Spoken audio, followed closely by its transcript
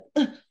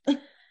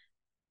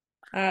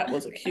That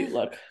was a cute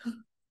look.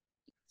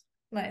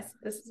 Nice.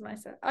 This is my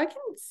set. I can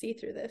see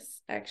through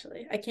this,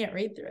 actually. I can't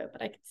read through it,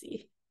 but I can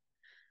see.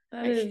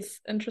 That is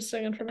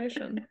interesting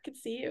information. I can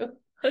see you.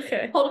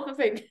 Okay. Hold up a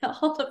finger.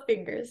 Hold up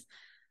fingers.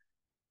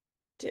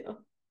 Too.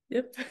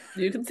 Yep.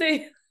 You can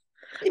see.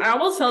 I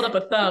almost held up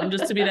a thumb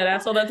just to be that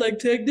asshole that's like,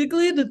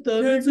 technically, the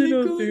thumb isn't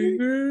a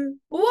finger.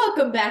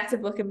 Welcome back to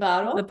Book and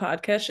Bottle, The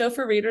podcast show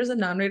for readers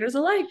and non-readers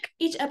alike.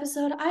 Each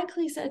episode, I,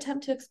 Kalisa,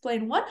 attempt to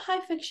explain one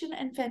high fiction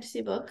and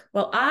fantasy book.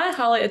 Well, I,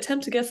 Holly,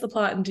 attempt to guess the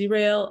plot and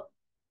derail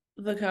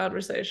the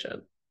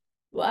conversation.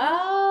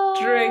 Wow.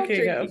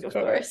 Drinking of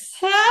course.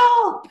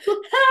 Help!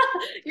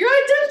 Your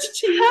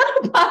identity.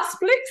 Help us,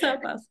 please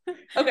help us.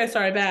 Okay,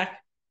 sorry, back.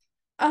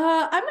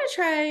 I'm going to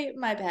try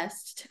my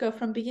best to go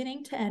from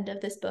beginning to end of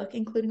this book,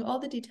 including all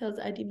the details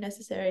I deem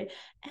necessary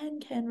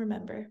and can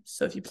remember.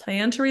 So if you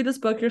plan to read this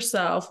book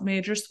yourself,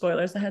 major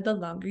spoilers ahead the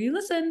longer you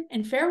listen.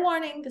 And fair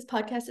warning, this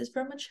podcast is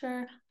for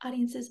mature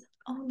audiences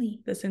only.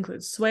 This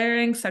includes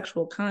swearing,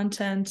 sexual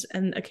content,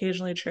 and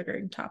occasionally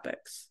triggering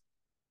topics.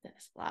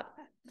 That's a lot of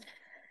that.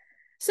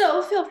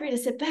 So feel free to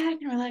sit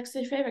back and relax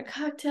with your favorite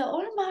cocktail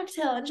or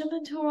mocktail and jump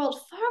into a world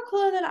far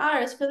cooler than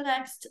ours for the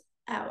next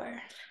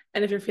hour.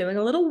 And if you're feeling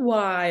a little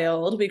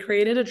wild, we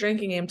created a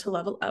drinking game to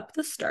level up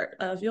the start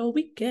of your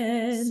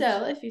weekend.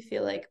 So if you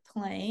feel like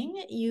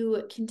playing,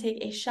 you can take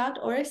a shot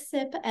or a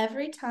sip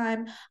every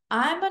time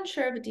I'm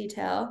unsure of a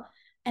detail,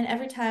 and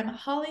every time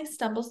Holly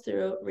stumbles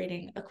through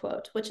reading a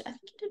quote, which I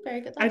think you did very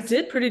good. I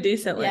did pretty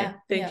decently. Yeah,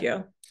 Thank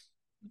you.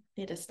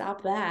 Need to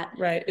stop that.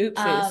 Right.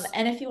 Oopsies.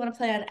 And if you want to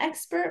play on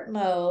expert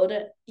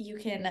mode, you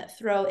can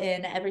throw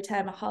in every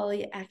time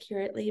Holly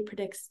accurately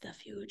predicts the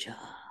future.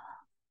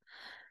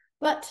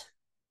 But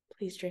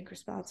please drink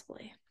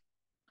responsibly.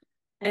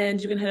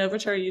 And you can head over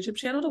to our YouTube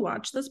channel to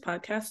watch this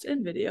podcast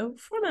in video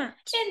format.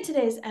 In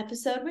today's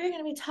episode, we're going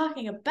to be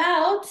talking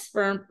about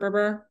Throne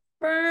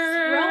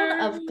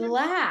of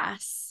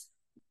Glass.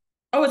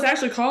 Oh, it's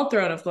actually called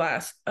Throne of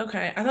Glass.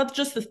 Okay. I thought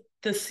just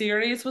the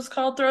series was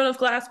called Throne of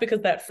Glass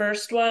because that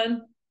first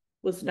one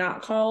was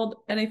not called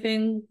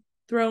anything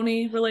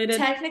throny related.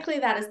 Technically,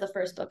 that is the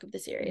first book of the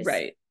series.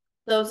 Right.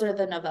 Those are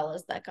the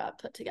novellas that got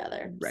put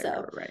together. Right,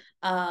 so, right.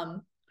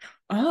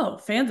 Oh,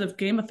 fans of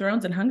Game of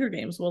Thrones and Hunger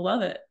Games will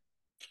love it.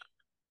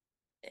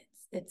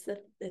 It's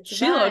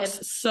she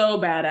looks so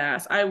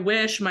badass. I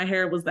wish my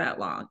hair was that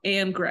long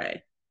and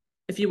gray.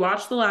 If you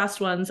watch the last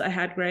ones, I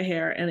had gray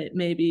hair, and it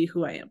may be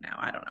who I am now.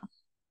 I don't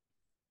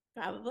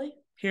know. Probably.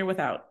 Here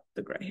without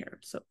the gray hair,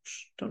 so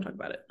don't talk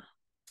about it.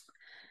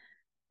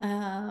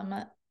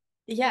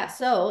 Yeah,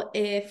 so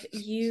if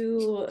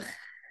you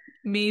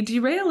me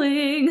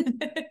derailing.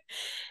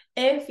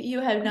 If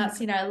you have not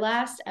seen our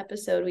last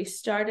episode, we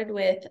started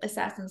with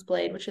Assassin's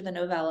Blade, which are the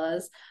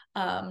novellas.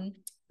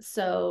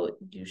 So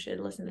you should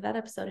listen to that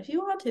episode if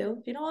you want to.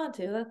 If you don't want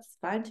to, that's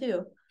fine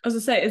too. I was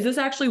gonna say, is this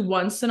actually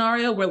one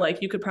scenario where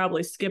like you could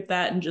probably skip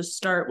that and just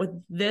start with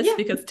this? Yeah.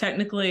 Because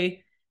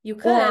technically you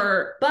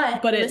could,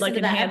 but it like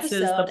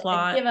enhances the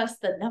plot. Give us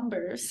the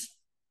numbers.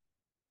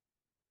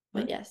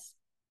 But yes.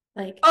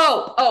 Like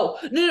no.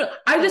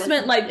 I just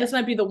meant like this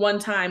might be the one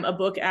time a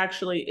book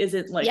actually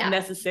isn't like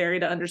necessary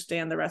to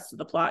understand the rest of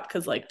the plot,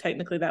 because like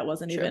technically that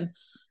wasn't even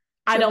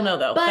I don't know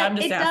though. But I'm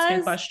just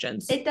asking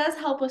questions. It does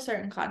help with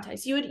certain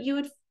context. You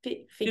would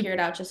figure it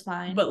out just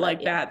fine. But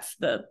like that's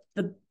the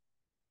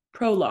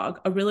prologue,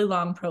 a really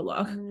long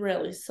prologue.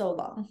 Really so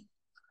long.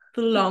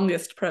 The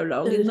longest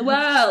prologue in the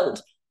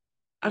world.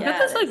 I've got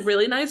this like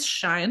really nice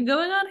shine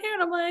going on here,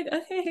 and I'm like,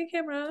 okay, hey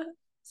camera.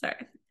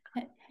 Sorry.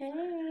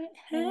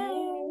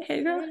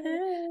 Hey girl,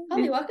 hey.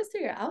 Holly, walk us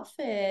through your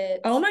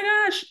outfit. Oh my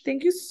gosh,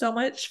 thank you so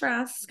much for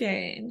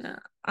asking.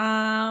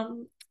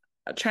 Trying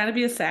to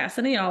be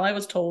assassiny. All I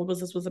was told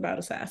was this was about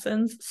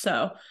assassins.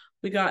 So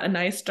we got a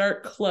nice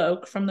dark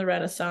cloak from the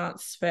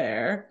Renaissance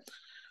fair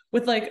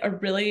with like a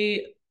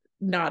really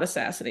not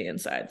assassiny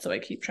inside. So I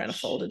keep trying to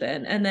fold it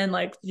in. And then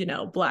like,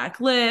 black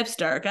lips,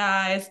 dark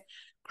eyes,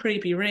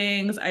 creepy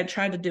rings. I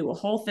tried to do a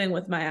whole thing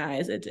with my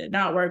eyes. It did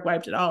not work.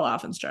 Wiped it all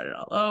off and started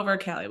all over.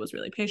 Callie was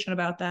really patient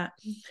about that.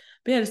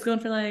 But yeah, just going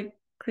for like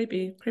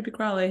creepy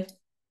crawly.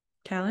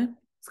 Callie,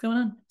 what's going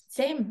on?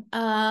 Same.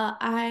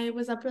 I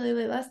was up really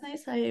late last night,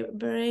 so I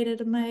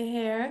braided my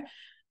hair.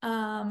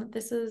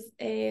 This is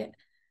a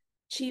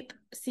cheap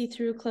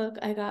see-through cloak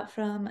I got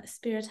from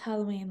Spirit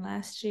Halloween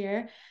last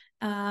year.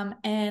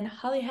 And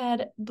Holly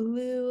had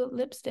blue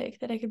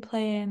lipstick that I could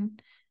play in.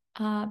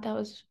 That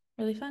was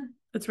really fun.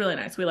 It's really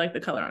nice. We like the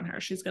color on her.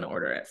 She's going to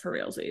order it for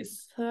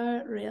realsies.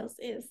 For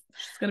realsies.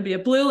 She's going to be a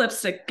blue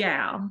lipstick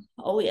gal.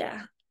 Oh,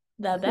 yeah.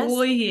 The best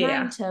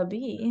time to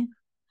be.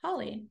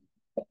 Holly,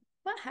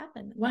 what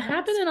happened? What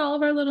happened in all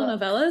of our little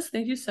novellas?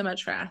 Thank you so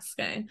much for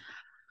asking.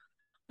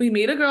 We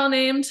meet a girl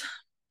named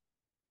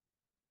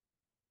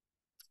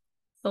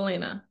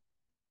Selena.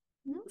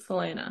 Mm-hmm.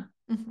 Selena.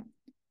 Mm-hmm.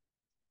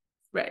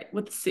 Right,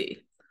 with the C.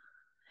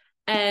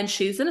 And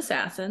she's an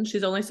assassin.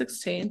 She's only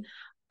 16.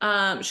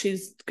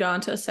 She's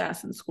gone to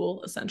assassin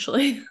school,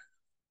 essentially.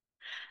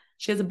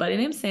 She has a buddy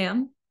named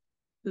Sam,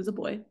 who's a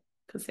boy,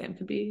 because Sam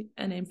could be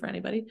a name for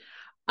anybody.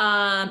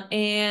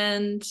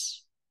 And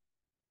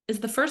is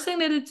the first thing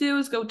they do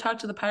is go talk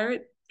to the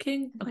pirate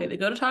king? Okay, they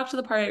go to talk to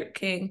the pirate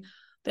king.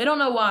 They don't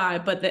know why,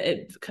 but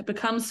it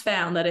becomes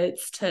found that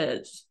it's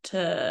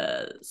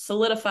to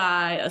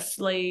solidify a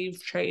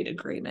slave trade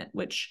agreement,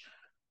 which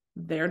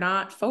they're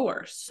not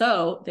for.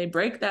 So they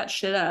break that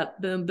shit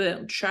up. Boom,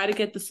 boom. Try to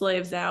get the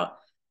slaves out.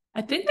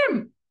 I think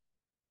they're.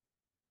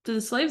 Do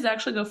the slaves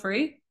actually go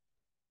free?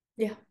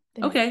 Yeah.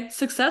 Okay,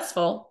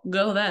 successful.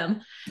 Go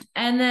them.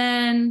 And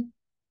then,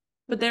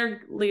 but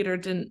their leader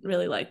didn't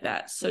really like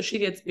that. So she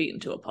gets beaten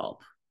to a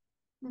pulp.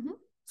 Mm-hmm.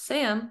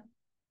 Sam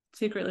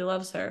secretly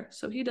loves her.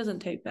 So he doesn't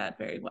take that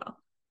very well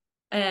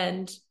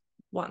and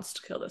wants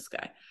to kill this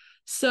guy.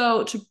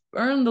 So to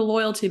earn the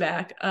loyalty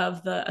back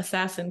of the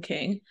assassin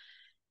king,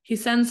 he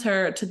sends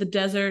her to the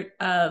desert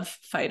of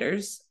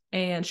fighters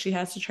and she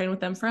has to train with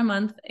them for a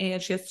month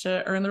and she has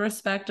to earn the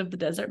respect of the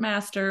desert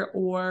master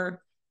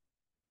or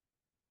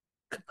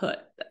kaput.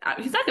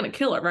 He's not going to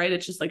kill her, right?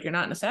 It's just like you're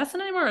not an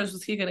assassin anymore, or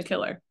is he going to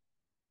kill her?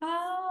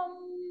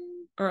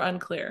 Or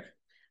unclear.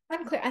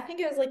 Unclear. I think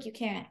it was like you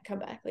can't come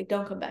back. Like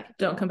don't come back if you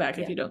Don't come back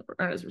if yeah. you don't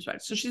earn his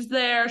respect. So she's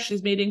there.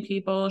 She's meeting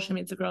people. She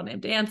meets a girl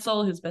named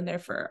Ansel who's been there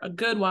for a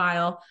good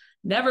while.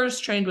 Never's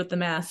trained with the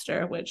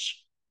master,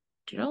 which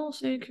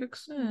jealousy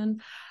kicks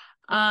in.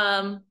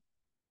 Um,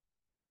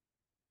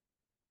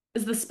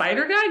 is the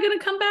spider guy going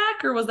to come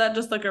back, or was that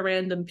just like a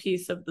random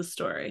piece of the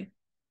story?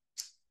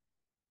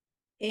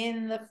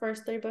 In the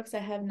first three books, I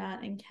have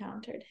not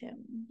encountered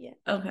him yet.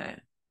 Okay.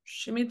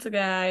 She meets a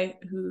guy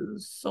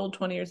who's sold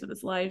 20 years of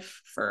his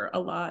life for a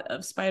lot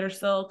of spider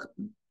silk.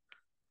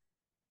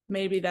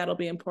 Maybe that'll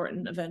be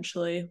important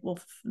eventually. We'll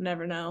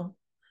never know.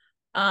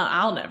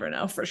 I'll never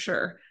know for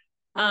sure.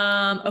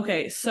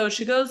 Okay, so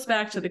she goes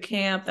back to the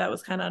camp. That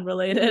was kind of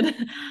unrelated.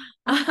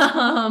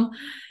 um,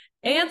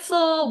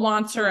 Ansel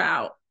wants her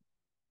out.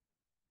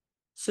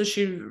 So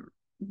she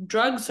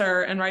drugs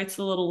her and writes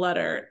a little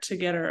letter to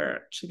get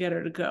her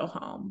to go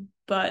home.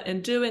 But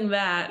in doing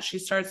that, she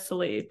starts to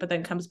leave, but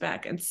then comes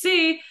back and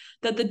see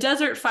that the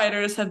desert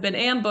fighters have been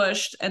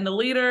ambushed and the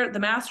leader, the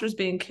master, is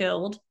being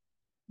killed,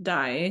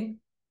 dying,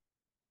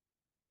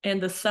 and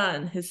the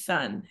son, his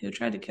son, who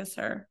tried to kiss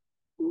her,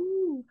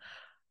 ooh,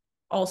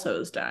 also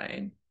is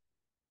dying.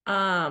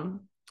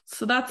 Um,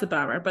 so that's a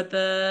bummer. But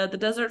the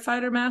desert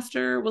fighter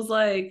master was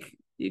like,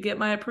 "You get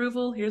my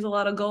approval. Here's a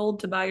lot of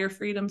gold to buy your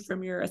freedom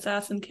from your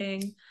assassin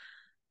king.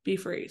 Be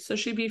free." So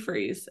she be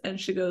frees and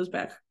she goes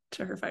back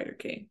to her fighter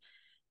king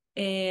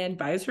and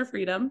buys her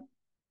freedom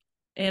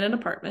and an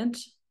apartment.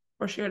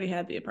 Or she already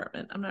had the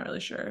apartment. I'm not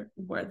really sure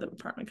where the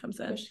apartment comes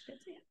in.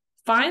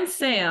 Finds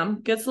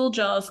Sam, gets a little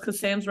jealous because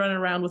Sam's running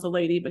around with a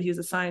lady, but he's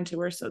assigned to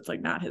her, so it's like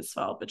not his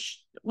fault. But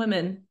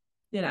women,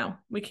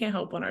 we can't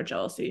help when our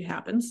jealousy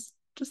happens.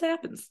 It just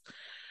happens.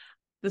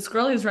 This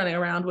girl he's running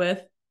around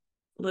with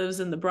lives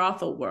in the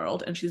brothel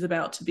world, and she's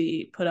about to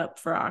be put up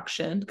for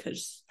auction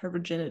because her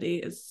virginity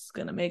is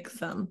gonna make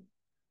some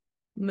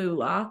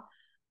moolah.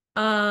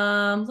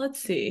 Let's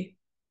see.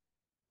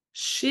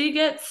 She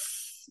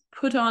gets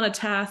put on a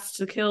task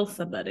to kill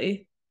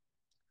somebody.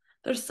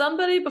 There's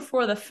somebody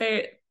before the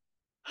fair.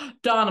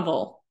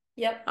 Donoval.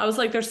 Yep. I was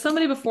like, there's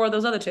somebody before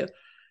those other two.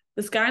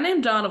 This guy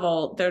named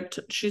Donoval,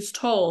 she's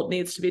told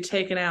needs to be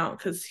taken out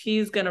because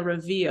he's going to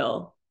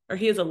reveal, or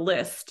he has a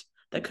list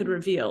that could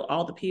reveal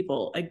all the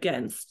people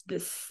against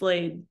this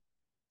slave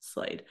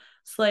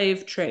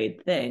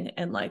trade thing.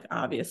 And like,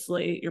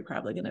 obviously, you're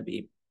probably going to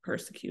be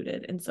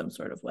persecuted in some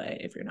sort of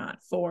way if you're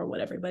not for what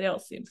everybody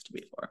else seems to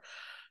be for.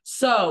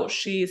 So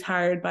she's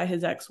hired by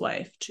his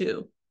ex-wife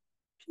to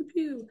pew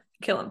pew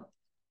kill him.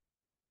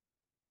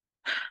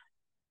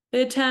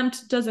 The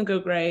attempt doesn't go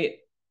great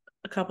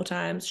a couple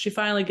times. She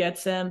finally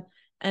gets him,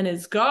 and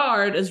his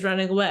guard is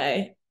running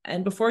away.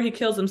 And before he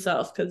kills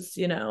himself, because,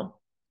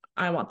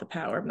 I want the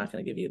power, I'm not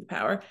going to give you the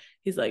power,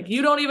 he's like,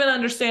 "You don't even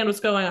understand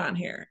what's going on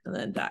here," and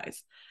then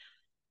dies.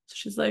 So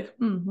she's like,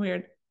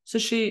 weird. So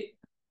she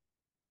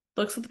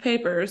looks at the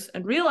papers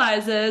and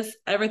realizes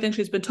everything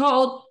she's been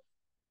told.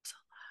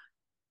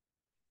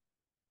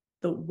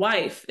 The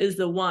wife is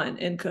the one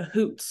in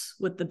cahoots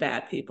with the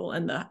bad people,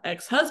 and the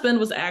ex-husband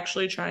was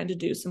actually trying to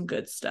do some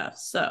good stuff.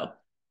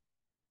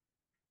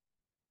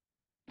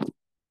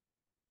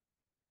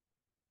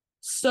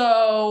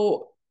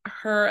 So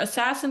her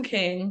assassin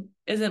king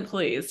isn't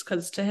pleased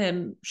because to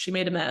him she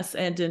made a mess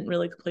and didn't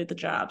really complete the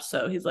job.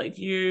 So he's like,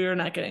 "You're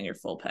not getting your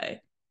full pay,"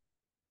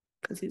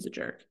 because he's a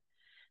jerk.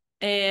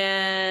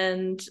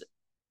 And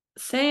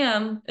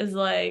Sam is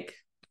like,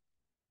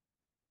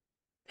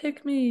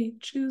 "Pick me,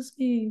 choose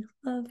me,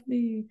 love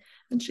me."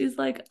 And she's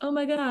like, "Oh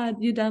my God,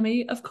 you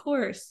dummy, of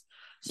course."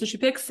 So she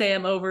picks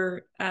Sam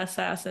over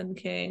Assassin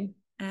King.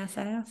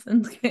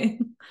 Assassin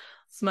King.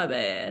 It's my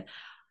bad.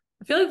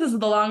 I feel like this is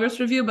the longest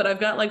review, but I've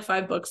got like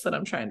 5 books that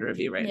I'm trying to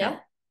review right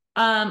now.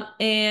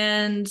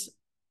 And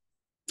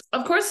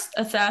of course,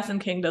 Assassin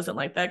King doesn't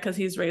like that because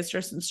he's raised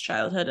her since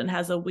childhood and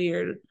has a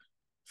weird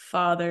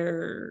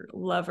father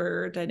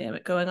lover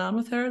dynamic going on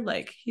with her.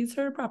 Like, he's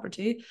her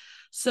property.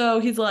 So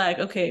he's like,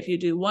 "Okay, if you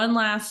do one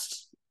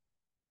last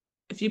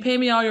if you pay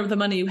me all the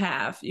money you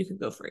have, you can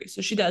go free.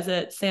 So she does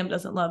it. Sam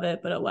doesn't love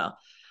it, but oh well.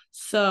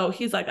 So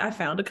he's like, I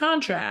found a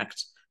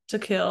contract to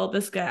kill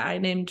this guy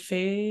named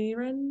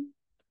Farron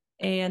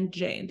and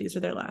Jane. These are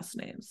their last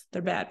names.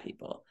 They're bad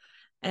people.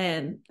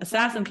 And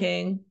Assassin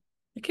King,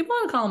 I keep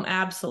wanting to call him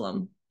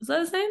Absalom. Is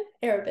that his name?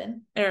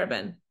 Arabin.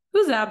 Arabin.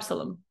 Who's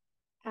Absalom?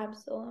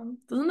 Absalom.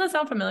 Doesn't that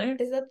sound familiar?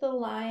 Is that the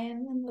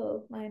lion and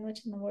the Lion,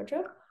 Witch, and the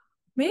Wardrobe?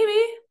 Maybe.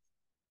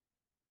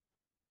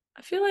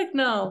 I feel like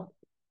no,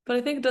 but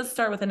I think it does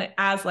start with an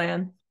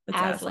Aslan. It's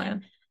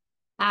Aslan.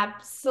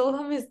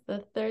 Absalom is the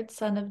third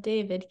son of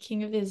David,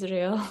 king of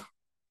Israel.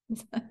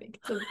 I think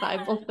it's a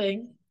Bible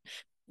thing.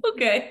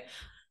 Okay.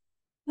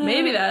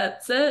 Maybe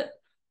that's it.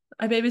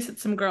 I babysit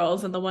some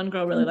girls, and the one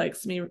girl really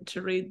likes me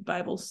to read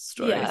Bible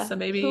stories. Yeah. So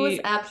maybe. Who was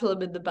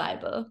Absalom in the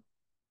Bible?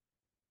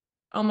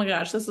 Oh my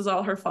gosh, this is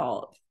all her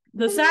fault.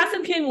 The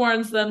Assassin King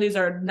warns them these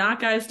are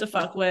not guys to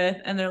fuck with,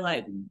 and they're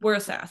like, we're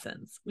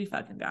assassins. We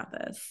fucking got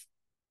this.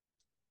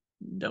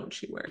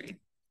 Don't you worry.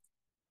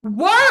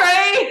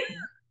 Worry!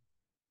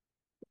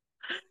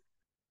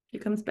 She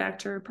comes back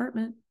to her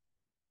apartment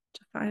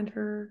to find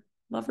her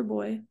lover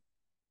boy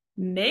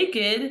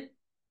naked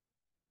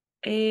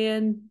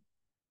and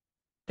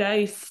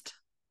diced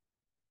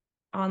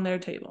on their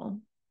table.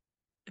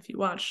 If you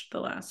watched the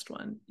last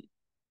one,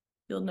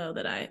 you'll know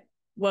that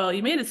well,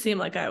 you made it seem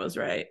like I was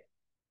right.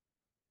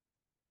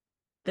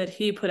 That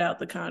he put out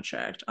the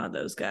contract on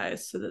those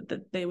guys so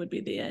that they would be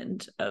the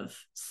end of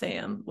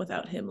Sam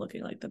without him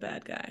looking like the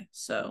bad guy.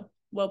 So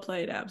well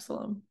played,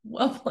 Absalom.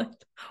 Well played.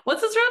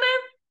 What's his real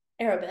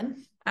name? Arabin.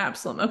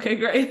 Absalom. Okay,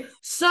 great.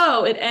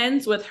 So it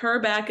ends with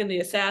her back in the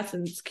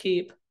Assassin's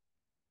Keep,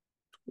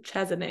 which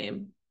has a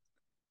name.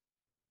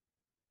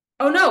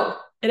 Oh no,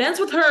 it ends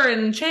with her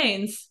in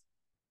chains.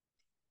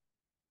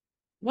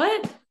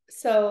 What?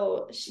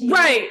 So she.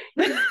 Right.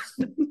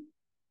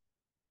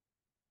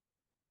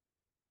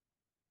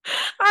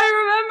 I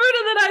remembered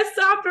and then I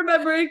stopped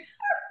remembering.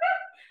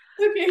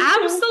 Okay.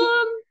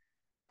 Absalom.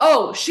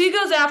 Oh, she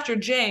goes after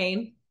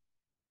Jane.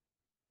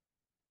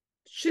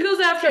 She goes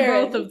after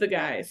both of the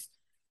guys.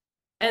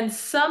 And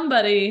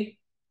somebody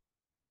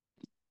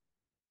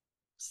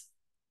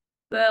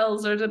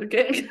sells her to the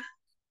king.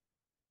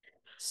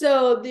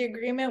 So the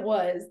agreement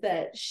was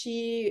that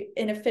she,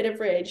 in a fit of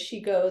rage,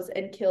 she goes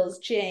and kills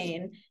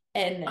Jane,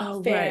 and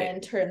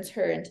Farron turns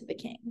her into the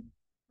king.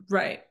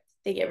 Right.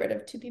 They get rid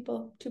of two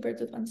people, two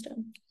birds with one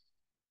stone.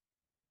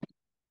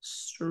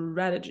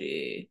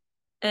 Strategy.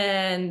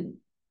 And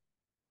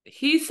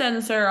he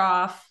sends her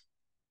off.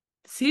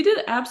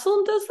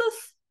 Absalom does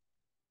this?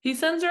 He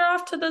sends her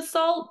off to the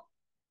salt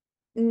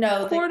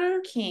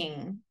quarter? The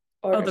king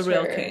orders the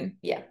real king.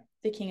 Yeah,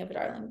 the king of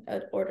Darling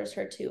orders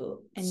her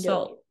to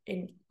salt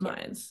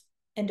mines.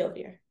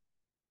 Endovier.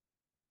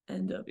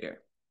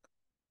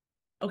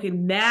 Okay,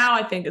 now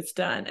I think it's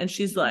done. And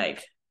she's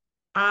like,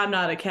 I'm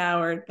not a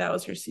coward. That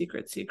was her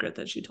secret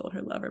that she told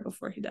her lover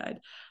before he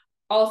died.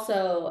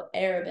 Also,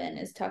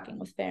 Arabin is talking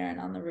with Farron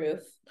on the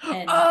roof.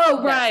 And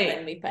right. That's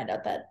when we find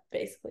out that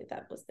basically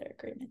that was their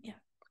agreement. Yeah.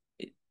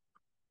 Yes.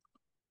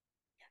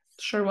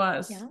 Sure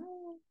was. Yeah.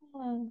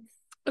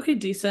 Okay,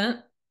 decent.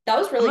 That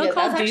was really good.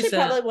 That's actually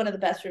probably one of the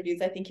best reviews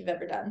I think you've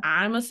ever done.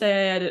 I must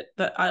say I did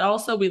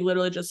that. We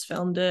literally just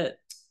filmed it.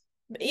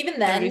 Even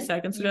then, 30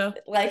 seconds ago,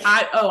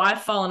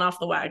 I've fallen off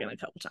the wagon a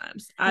couple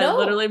times. I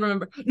literally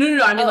remember.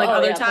 No. I mean,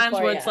 other times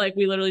where it's like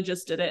we literally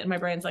just did it, and my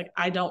brain's like,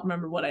 I don't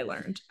remember what I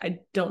learned. I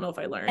don't know if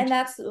I learned. And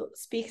that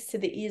speaks to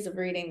the ease of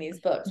reading these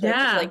books.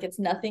 Yeah, it's like it's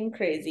nothing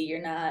crazy.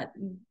 You're not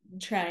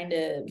trying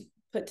to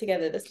put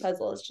together this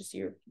puzzle. It's just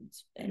you're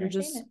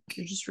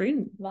just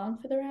reading. Long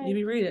for the ride. You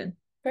be reading.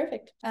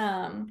 Perfect.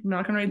 I'm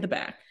not gonna read the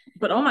back,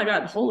 but oh my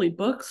god, holy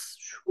books.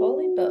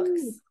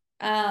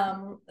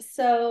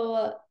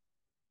 So.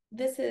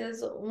 This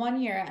is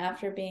 1 year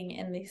after being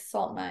in the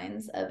salt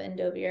mines of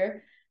Endovier.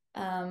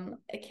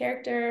 A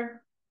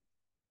character,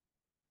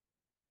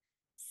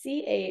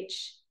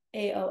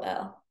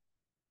 Chaol.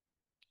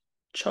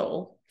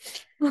 Chaol.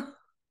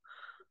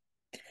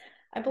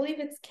 I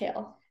believe it's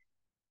Kale.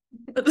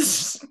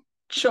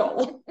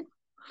 Chaol.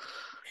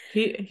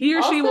 He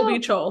or she will be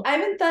Chaol. I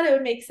even thought it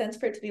would make sense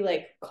for it to be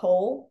like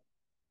Cole.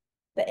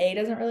 The A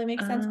doesn't really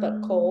make sense,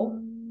 but Cole,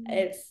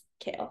 it's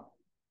Kale.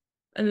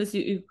 And this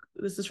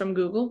is from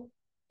Google?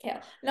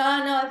 Kale. No,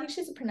 I think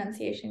she's a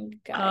pronunciation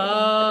guy.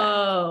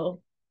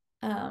 Oh.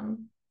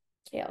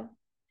 Kale.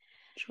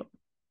 Sure.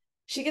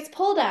 She gets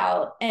pulled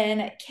out,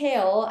 and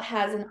Kale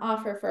has an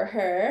offer for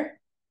her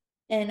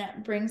and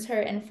brings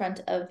her in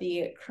front of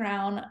the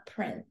Crown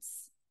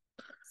Prince.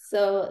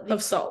 So the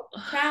of Salt.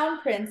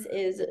 Crown Prince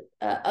is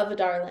of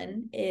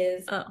Adarlan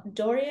is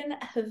Dorian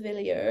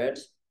Haviliard.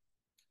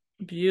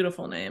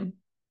 Beautiful name.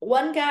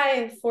 One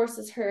guy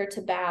forces her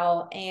to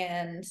bow,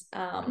 and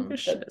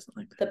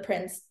the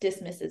prince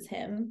dismisses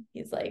him.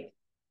 He's like,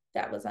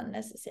 that was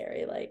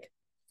unnecessary. Like,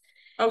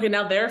 okay,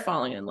 now they're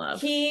falling in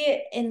love.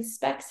 He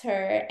inspects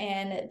her,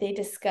 and they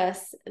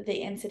discuss the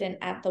incident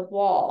at the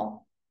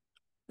wall.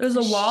 There's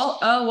a wall?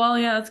 Oh, well,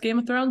 yeah, it's Game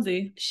of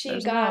Thronesy.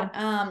 She got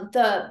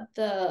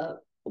the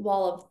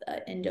wall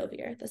of in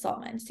Dovier, the salt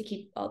mines, to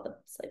keep all the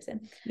slaves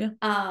in.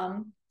 Yeah.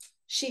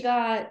 She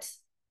got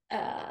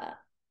uh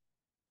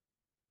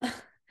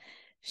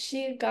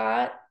she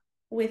got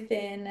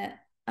within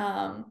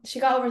she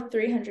got over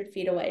 300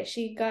 feet away.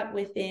 She got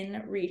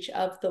within reach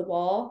of the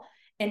wall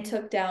and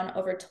took down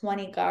over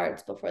 20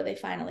 guards before they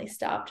finally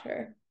stopped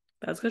her.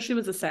 That's because she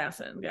was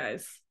assassin,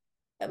 guys.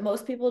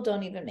 Most people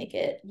don't even make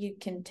it. You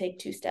can take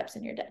 2 steps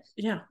and you're dead.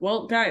 Yeah.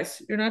 Well,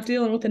 guys, you're not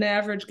dealing with an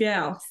average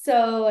gal.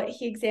 So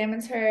he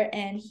examines her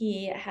and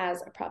he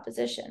has a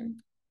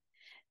proposition.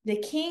 The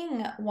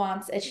king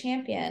wants a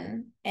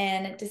champion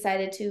and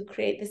decided to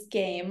create this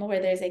game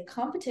where there's a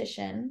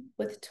competition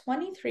with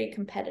 23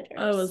 competitors.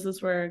 Oh, is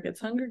this where it gets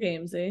Hunger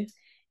Gamesy?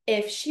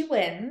 If she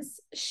wins,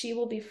 she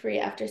will be free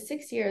after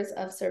 6 years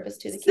of service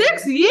to the king. king.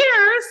 6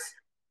 years?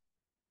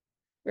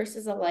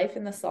 Versus a life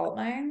in the salt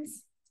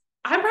mines.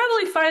 I'm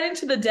probably fighting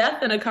to the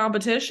death in a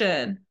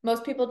competition.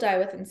 Most people die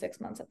within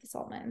 6 months at the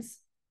salt mines.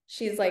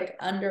 She's like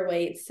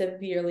underweight,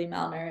 severely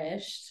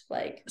malnourished.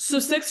 Like, so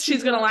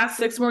she's gonna last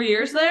 6 more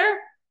years there?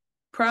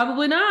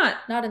 Probably not.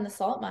 Not in the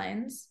salt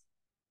mines.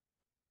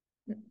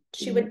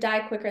 She would die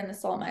quicker in the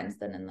salt mines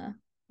than in the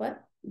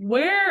what?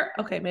 Where?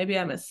 Okay, maybe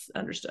I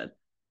misunderstood.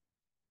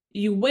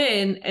 You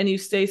win and you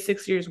stay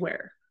 6 years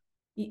where?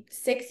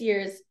 6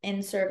 years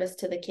in service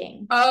to the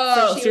king.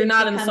 Oh, so you're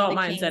not in the salt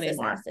mines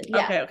anymore.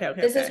 Yeah. Okay.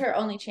 This is her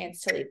only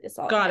chance to leave the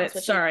salt Got mines.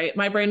 it. Sorry.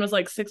 My brain was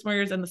like 6 more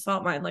years in the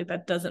salt mine. Like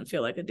that doesn't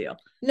feel like a deal.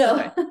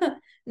 No. Okay.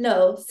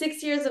 No,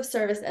 6 years of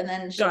service and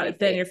then got it.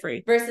 Then you're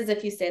free. Versus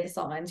if you stay in the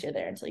salt mines, you're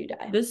there until you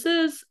die. This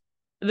is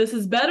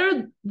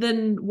better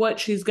than what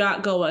she's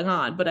got going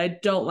on, but I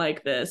don't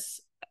like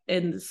this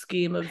in the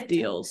scheme of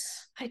deals.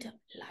 I don't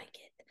like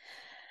it.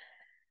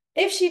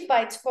 If she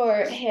fights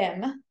for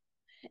him,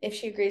 if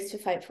she agrees to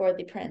fight for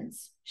the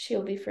prince,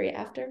 she'll be free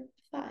after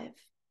 5.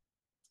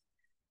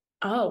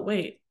 Oh,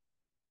 wait.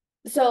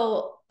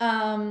 So,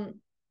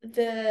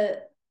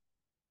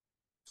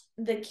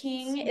 the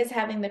king is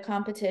having the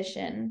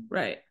competition.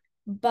 Right.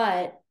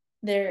 But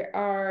there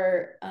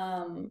are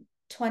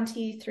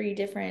 23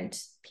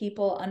 different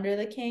people under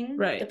the king,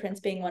 right? The prince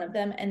being one of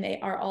them, and they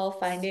are all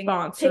finding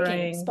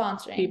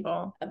sponsoring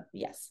people.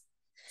 Yes.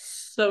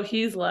 So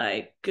he's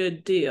like,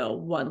 good deal,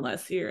 1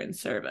 less year in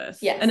service.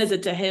 Yes. And is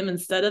it to him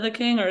instead of the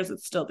king, or is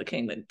it still the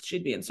king that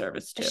she'd be in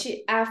service to?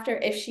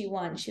 If she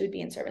won, she would be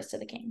in service to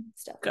the king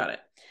still. Got it.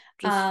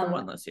 Just for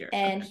 1 less year.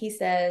 And he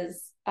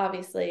says,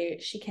 obviously,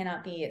 she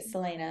cannot be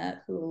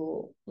Selena,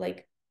 who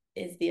like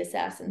is the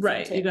assassin.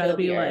 Right. You gotta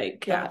be like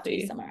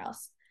Kathy. Somewhere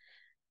else.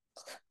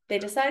 They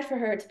decide for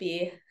her to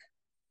be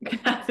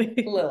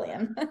Kathy.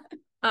 Lillian.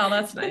 Oh,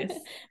 that's nice.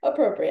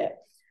 Appropriate.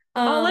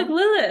 Like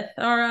Lilith,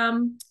 our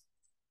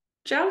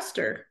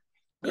jouster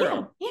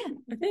girl. Yeah.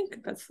 I think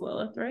that's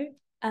Lilith, right?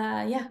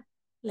 Yeah.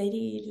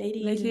 Lady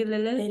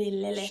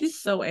Lilith. She's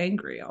so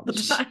angry all the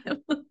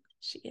time.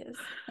 She is.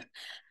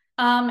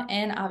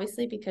 And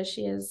obviously because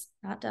she is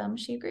not dumb,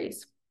 she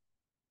agrees.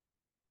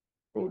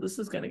 Oh, this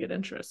is gonna get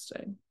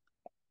interesting.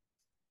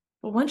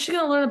 But when's she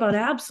gonna learn about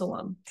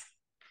Absalom?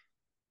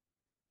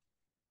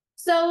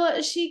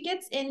 So she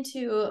gets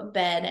into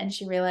bed and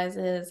she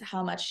realizes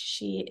how much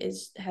she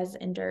has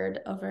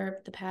endured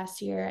over the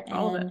past year,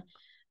 and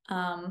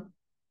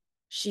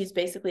she's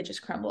basically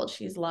just crumbled.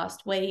 She's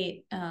lost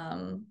weight,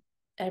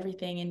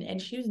 everything,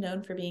 and she was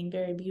known for being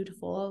very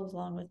beautiful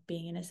along with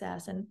being an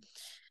assassin.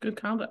 Good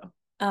combo.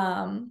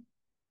 A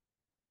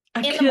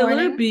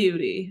killer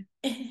beauty.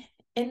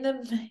 In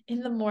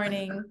the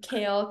morning,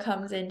 Chaol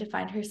comes in to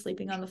find her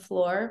sleeping on the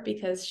floor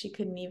because she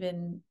couldn't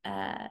even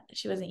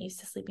she wasn't used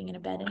to sleeping in a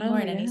bed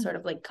anymore in any sort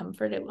of like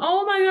comfort.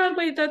 Oh my god,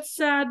 wait, that's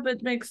sad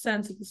but makes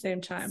sense at the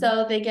same time.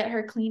 So they get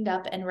her cleaned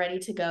up and ready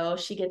to go.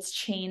 She gets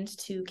chained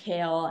to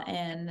Chaol,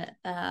 and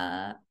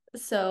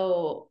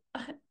so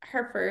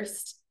her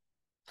first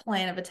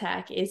plan of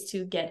attack is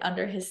to get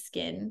under his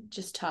skin,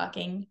 just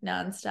talking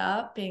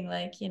nonstop, being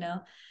like,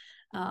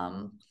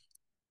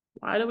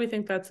 why do we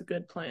think that's a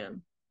good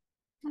plan?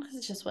 This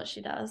is just what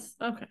she does.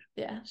 Okay.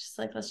 Yeah, she's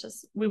like,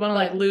 we want to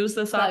like lose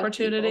this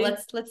opportunity.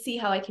 Let's see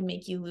how I can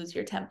make you lose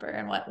your temper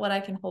and what I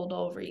can hold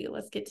over you.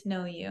 Let's get to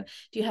know you.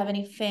 Do you have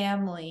any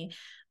family?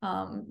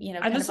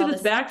 I just see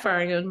this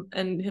backfiring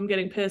and him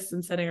getting pissed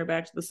and sending her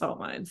back to the salt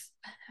mines.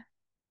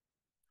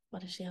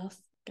 What has she else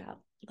got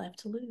left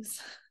to lose?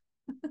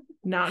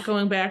 Not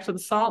going back to the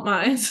salt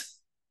mines.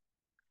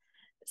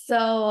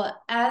 So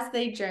as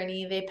they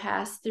journey, they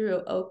pass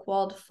through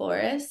Oakwalled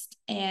Forest,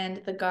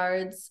 and the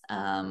guards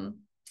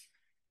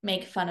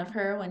make fun of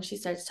her when she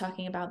starts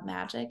talking about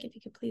magic. If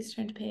you could please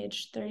turn to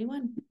page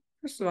 31.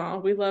 First of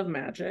all, we love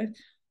magic.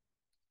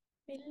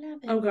 We love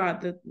it. Oh god,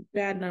 the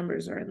bad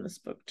numbers are in this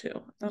book too.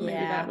 I thought maybe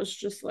that was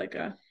just like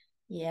a...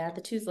 Yeah,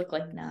 the 2s look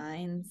like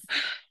 9s.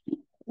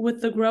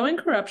 With the growing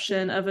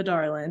corruption of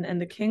Adarlan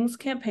and the king's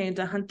campaign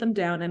to hunt them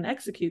down and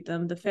execute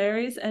them, the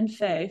fairies and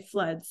fae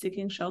fled,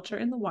 seeking shelter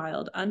in the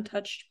wild,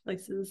 untouched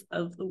places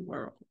of the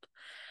world.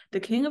 The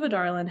king of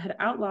Adarlan had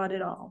outlawed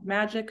it all,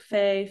 magic,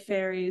 fae,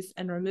 fairies,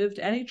 and removed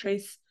any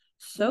trace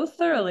so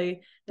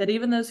thoroughly that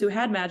even those who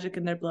had magic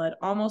in their blood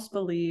almost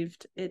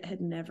believed it had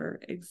never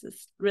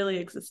really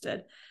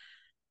existed.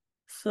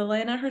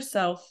 Selena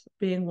herself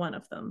being one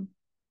of them.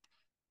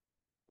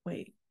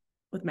 Wait,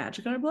 with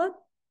magic in her blood?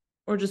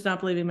 Or just not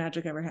believing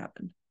magic ever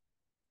happened?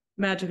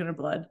 Magic in her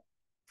blood.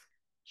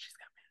 She's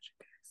got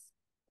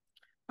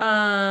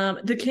magic,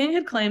 guys. The king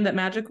had claimed that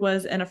magic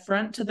was an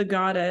affront to the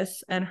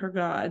goddess and her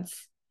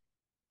gods,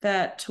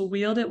 that to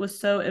wield it was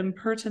so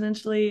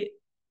impertinently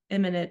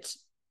imminent.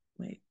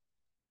 Wait,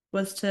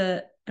 was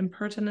to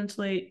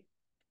impertinently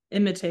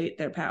imitate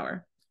their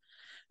power.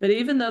 But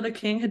even though the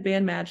king had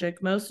banned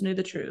magic, most knew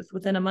the truth.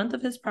 Within a month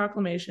of his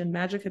proclamation,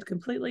 magic had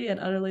completely and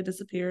utterly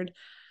disappeared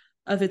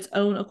of its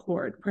own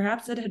accord.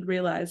 Perhaps it had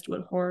realized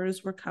what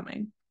horrors were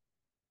coming.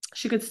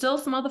 She could still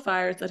smell the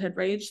fires that had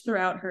raged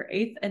throughout her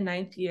 8th and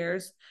 9th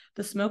years,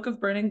 the smoke of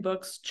burning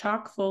books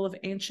chock full of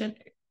ancient,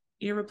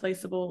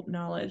 irreplaceable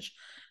knowledge,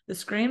 the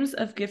screams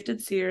of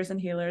gifted seers and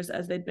healers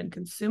as they'd been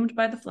consumed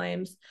by the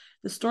flames,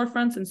 the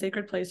storefronts and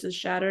sacred places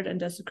shattered and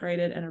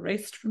desecrated and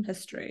erased from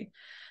history.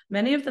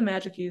 Many of the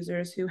magic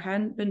users who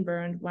hadn't been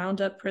burned wound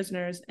up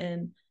prisoners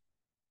in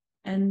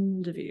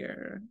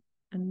Endovir.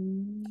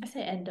 I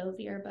say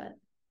Endovir, but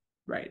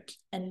Right.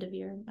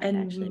 Endovir might And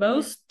actually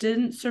most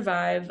didn't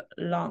survive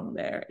long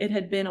there. It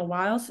had been a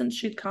while since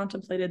she'd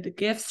contemplated the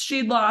gifts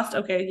she'd lost.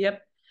 Okay,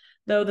 yep.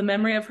 Though the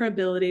memory of her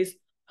abilities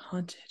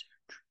haunted her.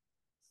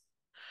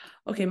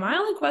 Okay, my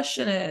only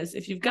question is,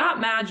 if you've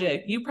got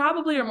magic, you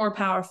probably are more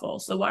powerful.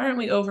 So why aren't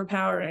we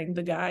overpowering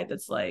the guy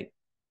that's like,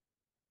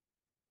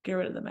 get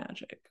rid of the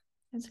magic?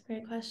 That's a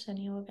great question.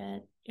 You will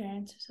get your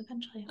answers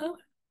eventually.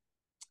 Okay.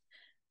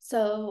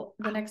 So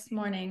the next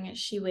morning,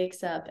 she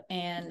wakes up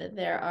and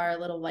there are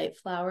little white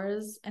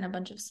flowers and a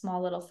bunch of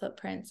small little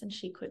footprints, and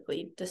she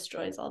quickly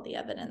destroys all the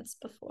evidence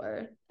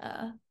before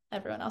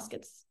everyone else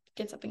gets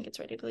up and gets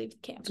ready to leave the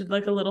camp. Did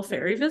like a little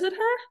fairy visit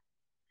her?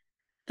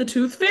 The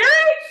tooth fairy?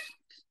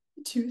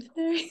 Tooth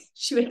fairy?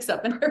 She wakes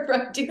up and her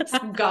front tooth's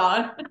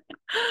gone.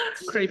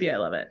 Creepy, I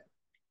love it.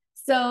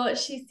 So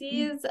she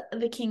sees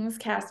the king's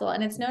castle,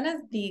 and it's known as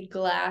the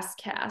Glass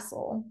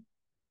Castle.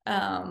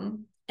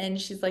 And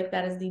she's like,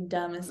 that is the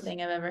dumbest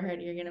thing I've ever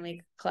heard. You're gonna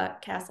make a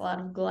castle out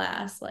of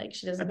glass. Like,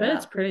 she doesn't I bet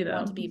it's pretty though.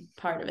 want to be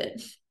part of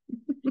it.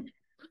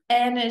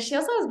 And she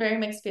also has very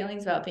mixed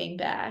feelings about being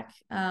back.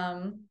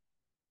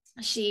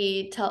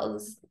 She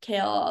tells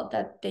Chaol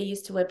that they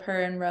used to whip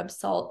her and rub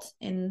salt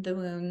in the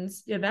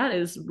wounds. Yeah, that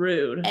is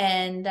rude.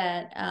 And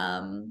that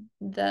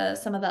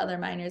some of the other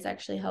miners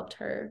actually helped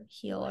her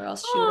heal, or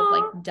else she would have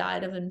like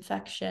died of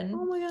infection.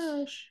 Oh my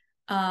gosh.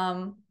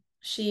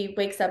 She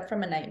wakes up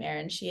from a nightmare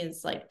and she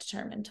is like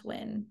determined to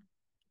win.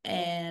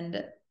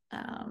 And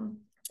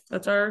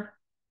that's our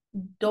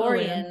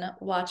Dorian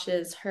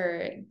watches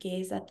her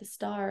gaze at the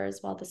stars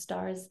while the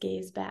stars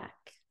gaze back,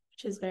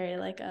 which is very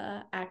like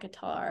a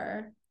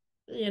ACOTAR,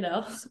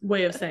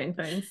 way of saying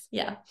things.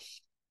 Yeah.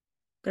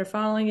 They're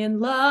falling in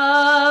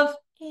love.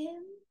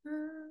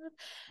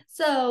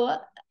 So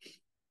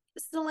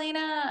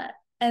Selena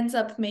ends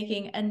up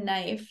making a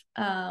knife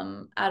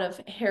out of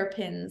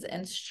hairpins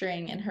and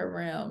string in her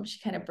room. She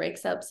kind of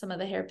breaks up some of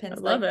the hairpins.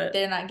 I love it.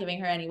 They're not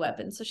giving her any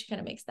weapons, so she kind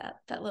of makes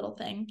that little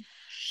thing.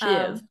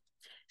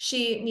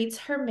 She meets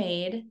her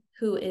maid,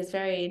 who is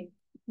very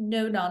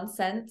no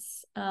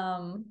nonsense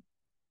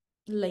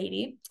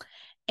lady.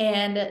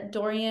 And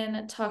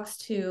Dorian talks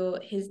to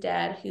his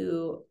dad,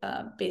 who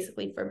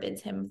basically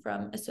forbids him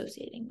from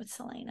associating with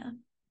Selena,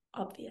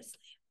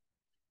 obviously.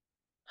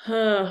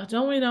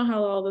 Don't we know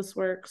how all this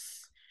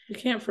works? You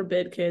can't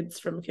forbid kids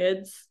from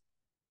kids.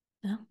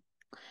 No.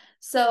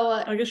 So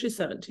I guess she's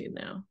 17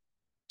 now.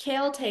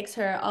 Chaol takes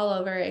her all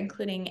over,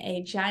 including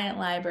a giant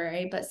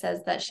library, but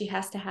says that she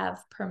has to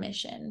have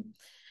permission.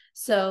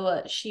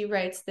 So she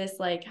writes this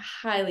like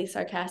highly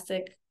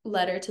sarcastic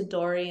letter to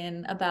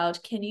Dorian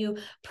about, can you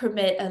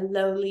permit a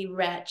lowly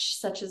wretch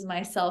such as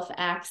myself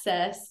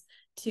access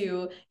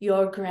to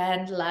your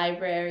grand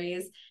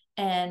libraries?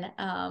 And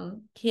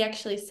he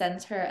actually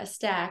sends her a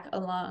stack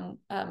of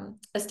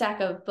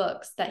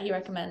books that he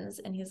recommends,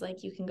 and he's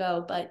like, you can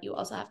go, but you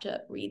also have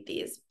to read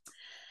these.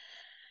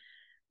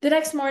 The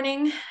next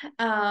morning,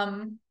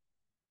 a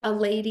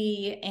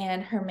lady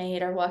and her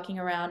maid are walking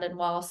around, and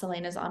while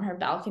Selena's on her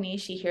balcony,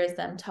 she hears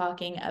them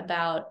talking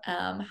about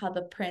how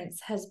the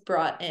prince has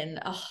brought in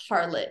a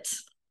harlot.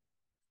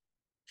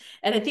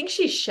 And I think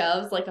she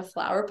shoves like a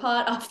flower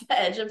pot off the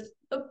edge of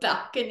the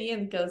balcony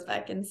and goes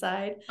back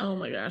inside. Oh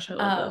my gosh, I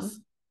love this.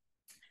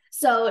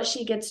 So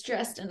she gets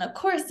dressed in a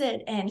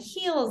corset and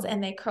heels,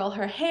 and they curl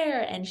her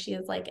hair, and she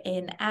is like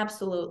an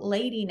absolute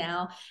lady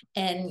now.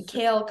 And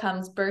Chaol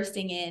comes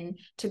bursting in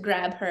to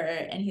grab her,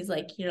 and he's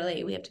like, you're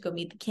late, we have to go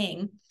meet the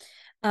king.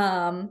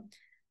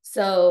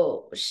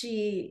 So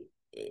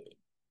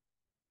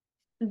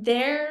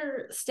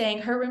they're staying,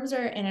 her rooms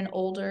are in an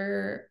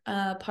older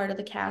part of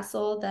the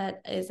castle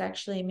that is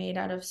actually made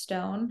out of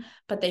stone,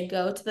 but they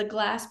go to the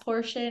glass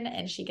portion,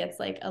 and she gets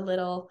like a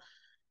little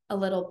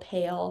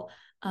pale.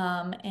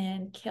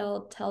 And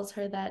Chaol tells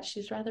her that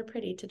she's rather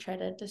pretty to try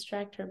to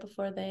distract her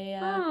before they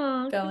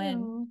go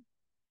in.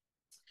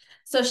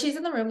 So she's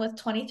in the room with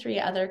 23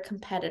 other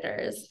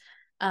competitors.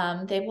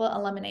 They will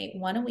eliminate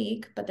one a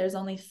week, but there's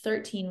only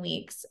 13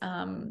 weeks.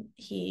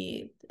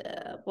 He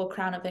will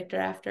crown a victor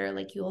after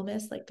like Yule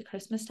Miss, like the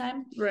Christmas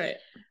time. Right.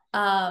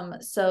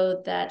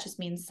 So that just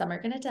means some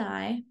are gonna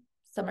die,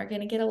 some are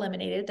gonna get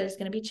eliminated. There's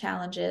gonna be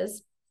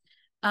challenges.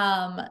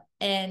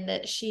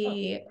 And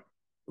she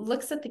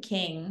looks at the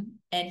king,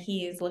 and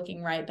he's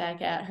looking right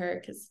back at her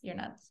because you're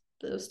not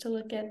supposed to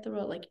look at the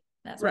road, like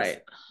that's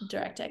Right.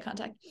 direct eye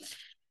contact.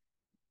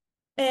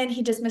 And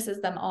he dismisses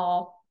them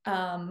all.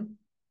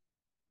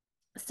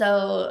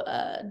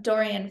 So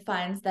Dorian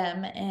finds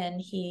them,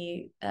 and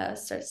he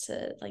starts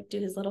to like do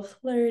his little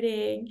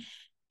flirting.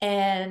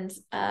 And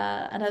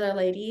another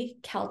lady,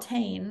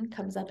 Caltaine,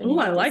 comes up and Oh,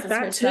 I like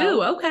introduces that too.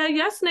 herself. Okay,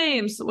 yes,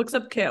 names. What's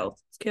up, Kale?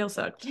 Kale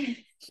sucks.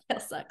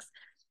 That sucks.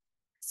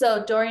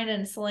 So Dorian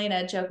and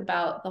Selena joke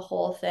about the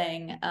whole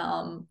thing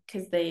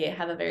because they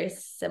have a very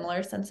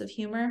similar sense of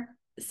humor,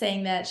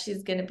 saying that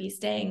she's going to be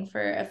staying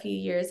for a few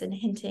years and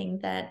hinting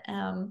that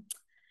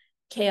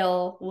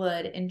Chaol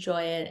would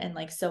enjoy it, and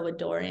like so would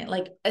Dorian.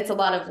 Like it's a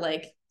lot of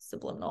like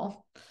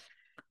subliminal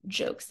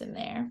jokes in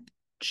there.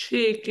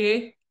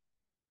 Cheeky.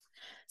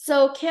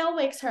 So Chaol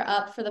wakes her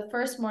up for the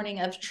first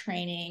morning of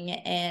training,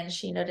 and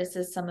she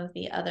notices some of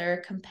the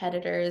other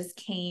competitors.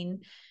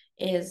 Kane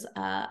is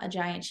a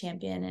giant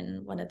champion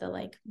and one of the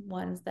like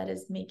ones that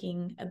is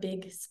making a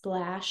big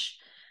splash.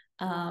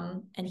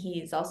 And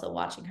he's also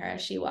watching her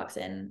as she walks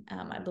in.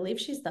 I believe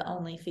she's the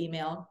only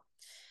female.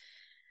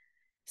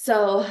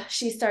 So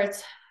she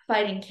starts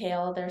fighting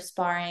Chaol. They're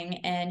sparring,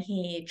 and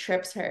he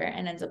trips her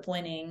and ends up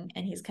winning.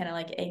 And he's kind of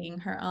like egging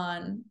her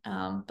on.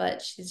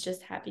 But she's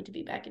just happy to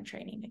be back in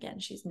training again.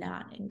 She's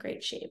not in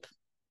great shape.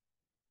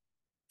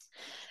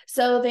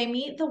 So they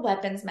meet the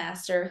weapons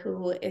master,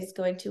 who is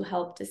going to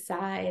help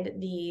decide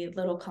the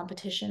little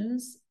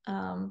competitions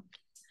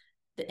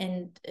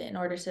in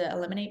order to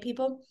eliminate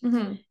people.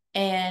 Mm-hmm.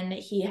 And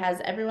he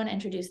has everyone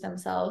introduce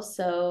themselves.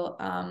 So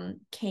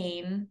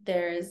Kane,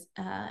 there's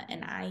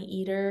an eye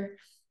eater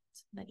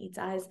that eats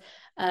eyes.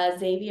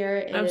 Xavier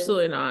is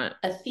Absolutely not.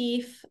 a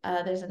thief.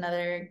 There's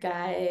another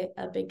guy,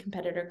 a big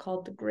competitor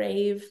called the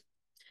Grave.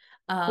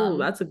 Oh,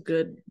 that's a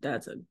good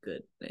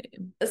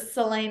name.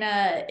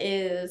 Selena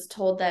is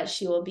told that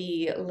she will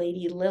be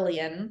Lady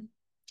Lillian.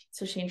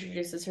 So she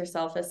introduces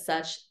herself as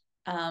such.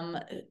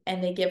 And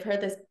they give her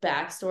this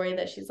backstory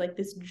that she's like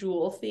this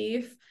jewel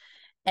thief,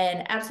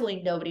 and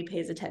absolutely nobody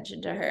pays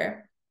attention to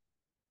her.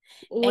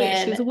 Wait,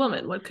 she's a And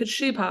woman. What could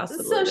she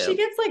possibly so she do?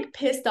 gets like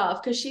pissed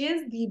off because she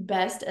is the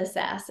best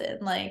assassin,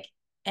 like,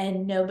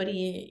 and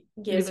nobody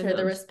gives Even her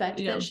the though, respect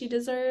yeah, that she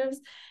deserves.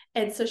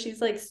 And so she's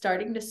like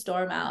starting to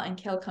storm out, and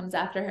Chaol comes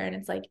after her, and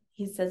it's like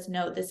he says,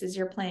 "No, this is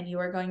your plan. You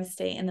are going to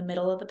stay in the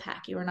middle of the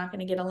pack. You are not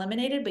going to get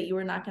eliminated, but you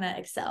are not going to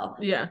excel.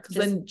 yeah, because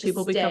then Just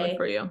people be coming stay."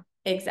 for you.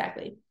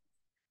 Exactly.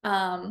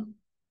 Um,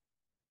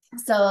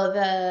 so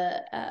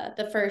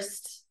the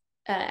first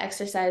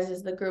exercise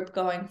is the group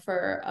going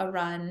for a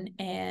run,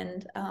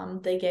 and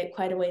they get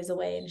quite a ways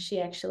away, and she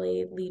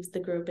actually leaves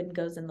the group and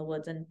goes in the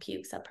woods and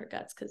pukes up her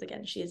guts because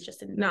again she is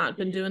just in Not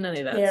been doing any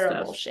of that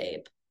terrible stuff.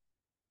 shape.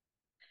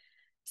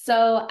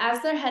 So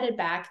as they're headed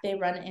back, they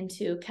run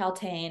into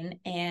Caltaine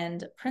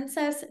and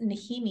Princess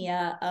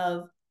Nehemia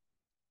of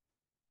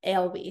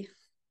Aylwe.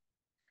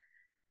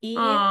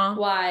 Aw,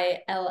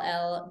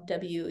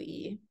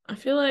 Eyllwe. I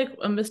feel like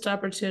a missed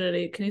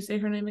opportunity. Can you say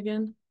her name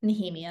again?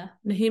 Nehemia.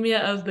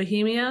 Nehemia of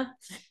Bohemia?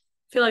 I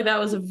feel like that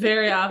was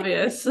very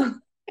obvious.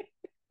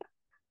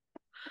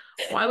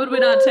 Why would we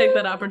not take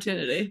that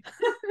opportunity?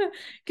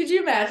 Could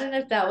you imagine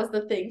if that was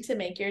the thing to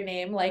make your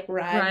name like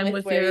rhyme Rhyme with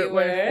with where your you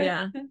where, were?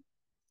 yeah.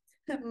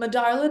 My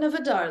darling of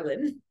a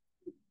darling.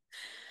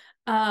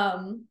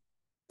 Um,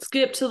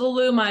 Skip to the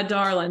loo, my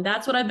darling.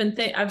 That's what I've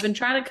been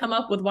trying to come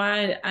up with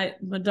why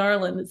my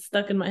darling is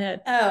stuck in my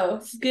head. oh,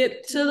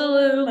 Skip to the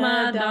loo, my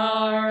my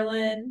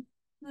darling.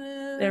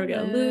 darling. There Loo, we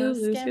go. loo, Loo,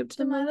 loo, skip skip to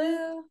to my my loo.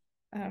 loo.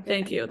 Okay.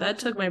 Thank you. That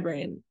took my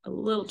brain a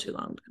little too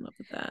long to come up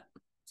with that.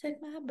 Took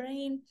my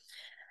brain.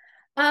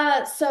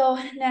 So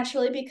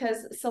naturally,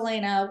 because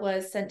Selena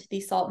was sent to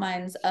the salt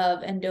mines of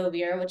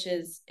Endovier, which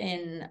is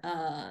in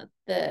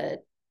the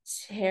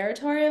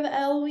territory of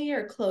Elwi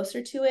or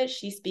closer to it,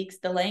 she speaks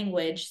the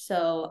language.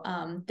 So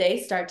they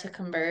start to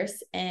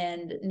converse,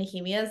 and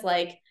Nehemia is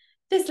like,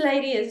 "This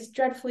lady is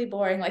dreadfully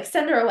boring. Like,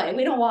 send her away.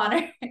 We don't want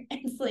her."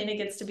 And Selena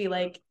gets to be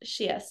like,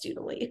 "She asked you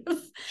to leave."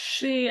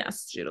 She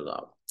asked you to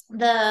go.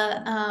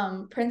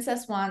 The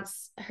princess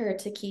wants her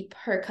to keep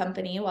her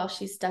company while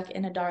she's stuck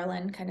in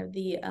Adarlan. Kind of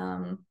the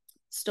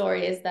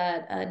story is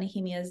that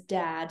Nehemia's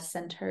dad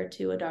sent her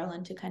to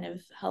Adarlan to kind of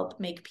help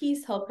make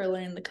peace, help her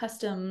learn the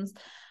customs,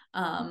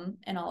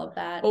 and all of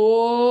that.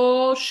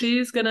 Oh,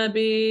 she's gonna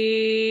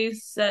be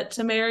set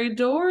to marry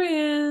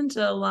Dorian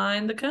to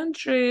align the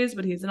countries,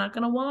 but he's not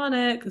gonna want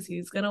it because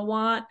he's gonna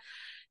want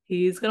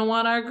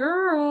our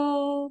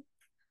girl.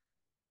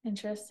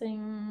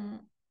 Interesting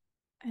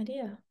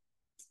idea.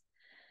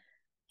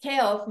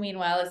 Chaol,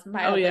 meanwhile, is Oh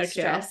mildly yeah, Kale.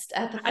 stressed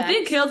at the I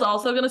think fact. Kale's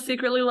also gonna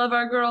secretly love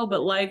our girl,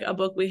 but like a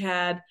book we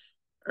had,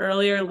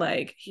 earlier,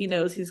 like he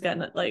knows he's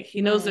gotten like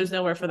he knows there's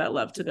nowhere for that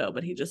love to go,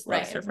 but he just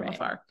loves her Right, from right.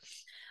 afar.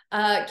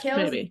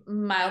 Chaol is Maybe.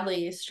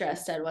 mildly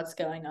stressed at what's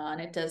going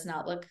on. It does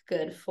not look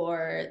good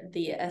for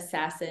the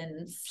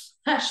assassin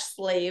slash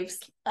slave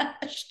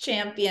slash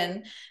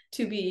champion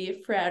to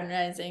be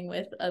fraternizing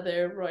with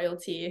other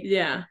royalty.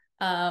 Yeah.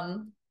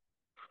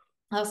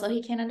 Also,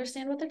 he can't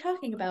understand what they're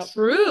talking about.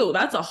 True.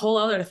 That's a whole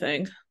other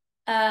thing.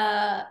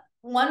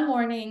 One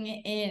morning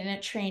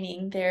in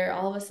training, there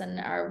all of a sudden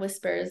are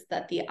whispers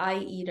that the Eye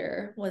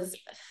Eater was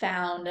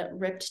found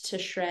ripped to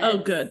shreds. Oh,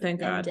 good.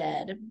 Thank and God.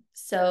 dead.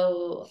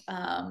 So,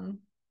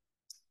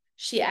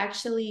 she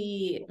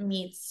actually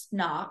meets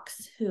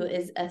Knox, who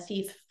is a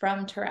thief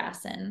from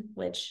Terrassen,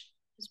 which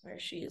is where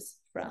she's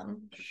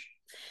from.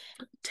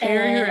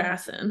 Tear your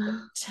ass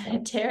in.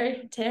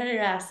 Tear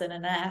your ass in,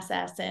 an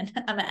assassin.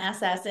 I'm an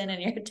assassin and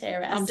you're a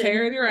tear ass. I'm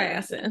tearing your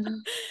ass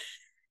in.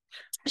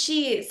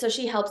 She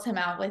helps him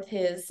out with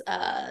his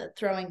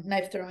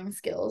knife throwing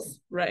skills.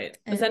 Right.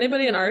 Is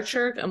anybody an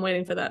archer? I'm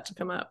waiting for that to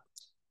come up.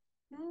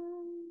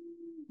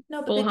 No,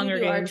 but Full they Hunger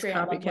do Games archery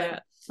at one point.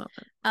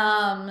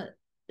 copycat.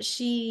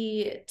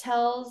 She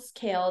tells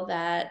Chaol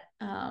that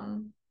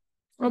Oh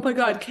my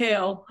God,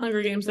 Kale.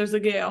 Hunger Games, there's a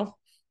Gale.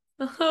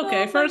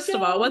 Okay, first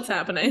of all, what's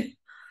happening?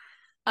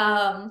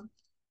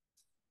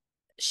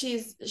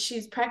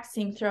 She's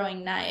practicing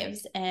throwing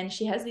knives and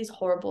she has these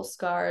horrible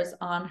scars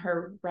on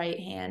her right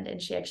hand, and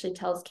she actually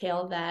tells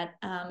Chaol that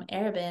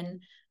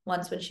Arabin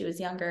once when she was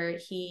younger,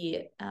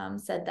 he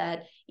said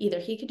that either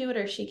he could do it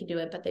or she could do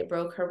it, but they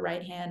broke her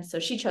right hand, so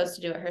she chose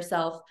to do it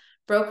herself,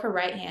 broke her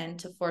right hand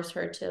to force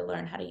her to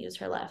learn how to use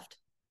her left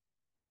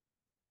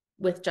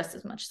with just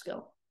as much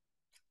skill.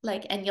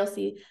 Like, and you'll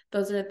see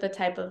those are the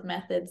type of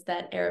methods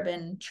that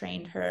Arabin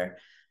trained her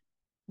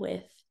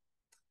with.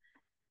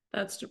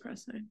 That's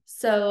depressing.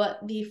 So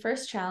the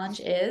first challenge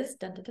is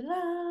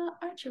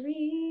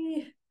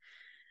archery.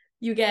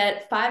 You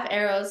get 5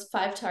 arrows,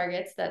 5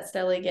 targets that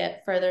steadily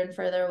get further and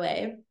further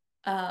away.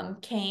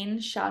 Kane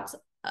shoots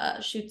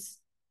all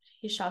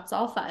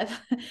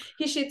 5.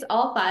 He shoots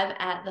all 5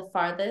 at the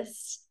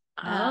farthest.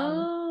 But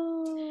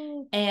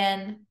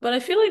I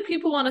feel like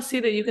people want to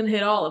see that you can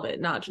hit all of it,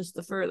 not just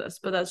the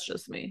furthest, but that's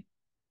just me.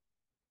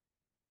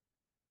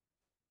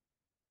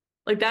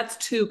 Like that's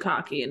too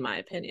cocky in my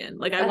opinion.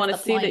 Like I want to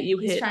see that you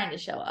hit. He's trying to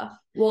show off.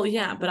 Well,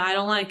 yeah, but I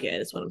don't like it,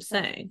 is what I'm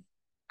saying.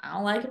 I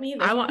don't like him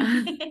either. I want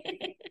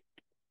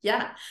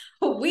Yeah,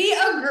 we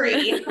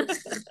agree.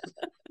 That's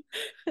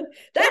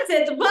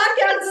it. The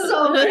podcast is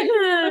over.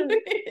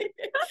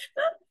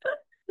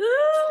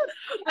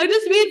 I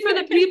just mean for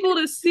the people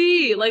to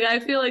see. Like I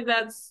feel like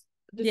that's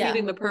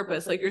defeating the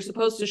purpose. Like you're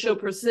supposed to show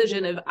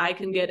precision if I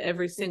can get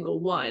every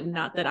single one,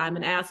 not that I'm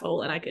an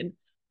asshole and I can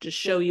just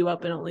show you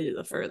up and only do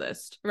the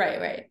furthest.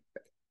 Right.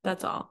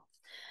 That's all.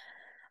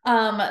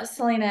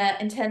 Selena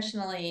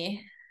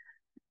intentionally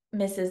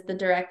misses the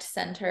direct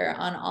center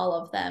on all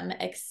of them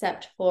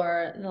except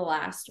for the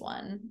last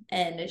one,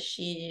 and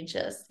she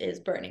just is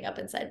burning up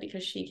inside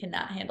because she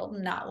cannot handle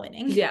not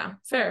winning. Yeah,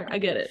 fair. I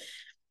get it.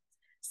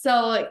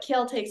 So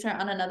Chaol takes her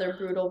on another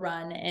brutal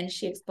run, and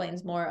she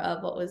explains more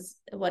of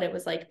what it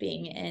was like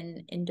being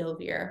in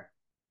Dovir.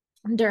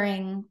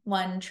 During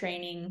one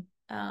training,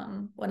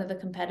 one of the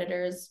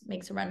competitors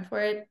makes a run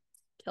for it,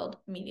 killed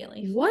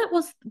immediately. What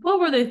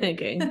were they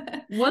thinking?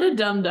 What a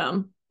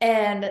dum-dum.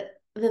 And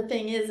the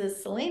thing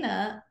is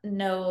Selena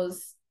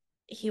knows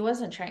he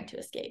wasn't trying to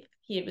escape.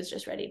 He was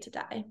just ready to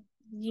die.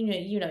 You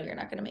know you're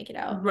not going to make it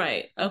out.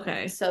 Right.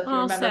 Okay. So if you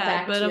remember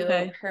back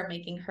to her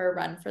making her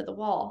run for the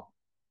wall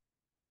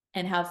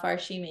and how far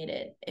she made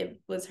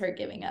it was her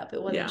giving up.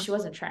 It wasn't. She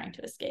wasn't trying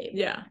to escape.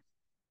 Yeah.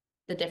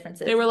 The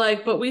difference is they were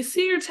like, but we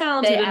see you're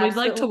talented and we'd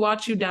like to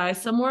watch you die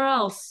somewhere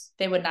else.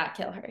 They would not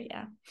kill her.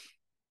 Yeah.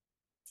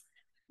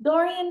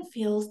 Dorian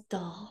feels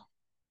dull.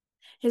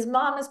 His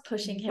mom is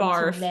pushing him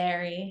to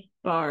marry.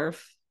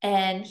 Barf.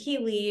 And he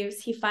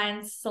leaves. He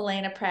finds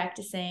Selena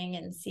practicing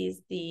and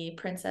sees the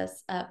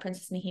Princess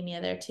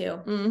Nehemia there too.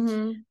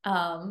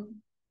 Mm-hmm.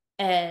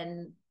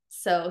 And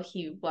so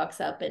he walks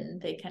up and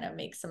they kind of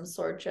make some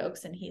sword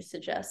jokes and he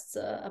suggests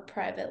a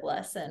private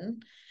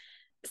lesson.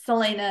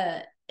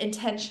 Selena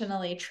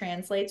intentionally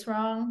translates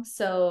wrong,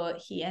 so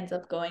he ends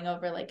up going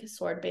over like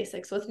sword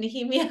basics with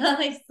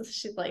Nehemia.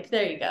 She's like,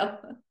 there you go.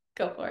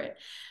 Go for it.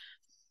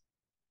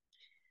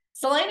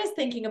 Selena's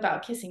thinking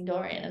about kissing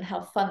Dorian and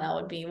how fun that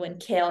would be when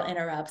Chaol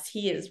interrupts.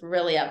 He is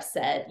really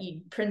upset.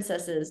 You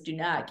princesses do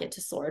not get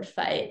to sword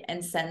fight,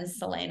 and sends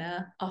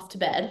Selena off to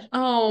bed.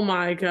 Oh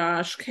my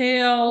gosh,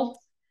 Chaol.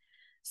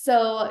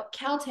 So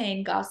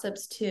Caltaine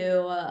gossips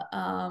to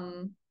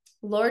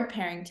Lord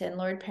Parrington.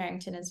 Lord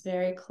Parrington is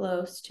very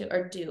close to,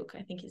 or Duke,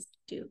 I think he's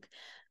Duke,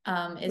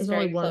 is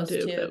very close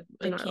to the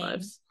king.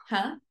 Lives.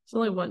 Huh? There's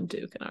only one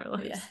Duke in our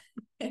lives.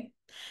 Yeah.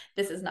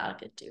 This is not a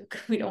good Duke.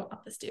 We don't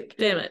want this Duke.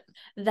 Damn it.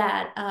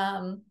 That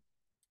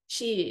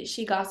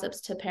she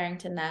gossips to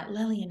Parrington that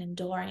Lillian and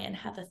Dorian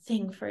have a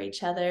thing for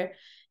each other.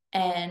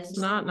 And it's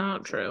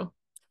not true.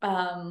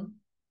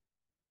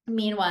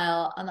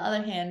 Meanwhile, on the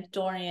other hand,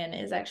 Dorian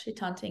is actually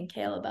taunting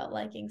Chaol about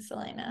liking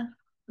Selena.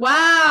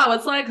 Wow,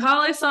 it's like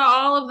Holly saw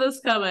all of this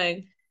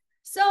coming.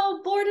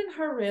 So bored in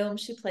her room,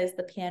 she plays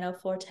the piano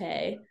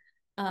forte,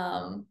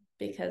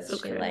 because she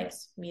Okay.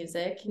 likes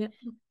music. Yeah.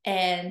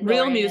 And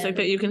Real music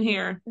that you can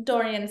hear.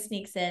 Dorian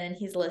sneaks in and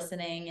he's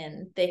listening,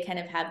 and they kind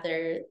of have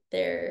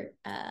their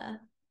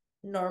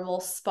normal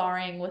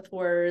sparring with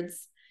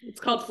words. It's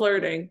called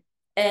flirting.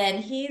 And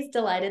he's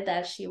delighted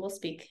that she will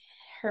speak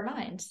her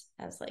mind,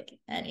 as like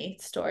any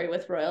story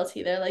with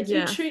royalty. They're like, you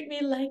Yeah. treat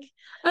me like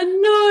A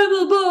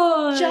normal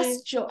boy.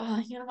 just George.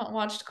 Oh, you haven't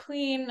watched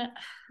Queen.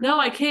 No,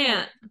 I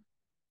can't.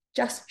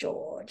 Just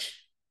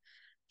George.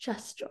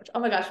 Just George. Oh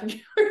my gosh, when you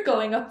were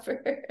going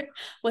over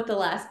what the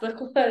last book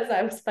was,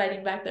 I was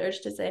fighting back the urge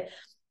to say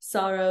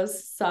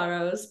sorrows,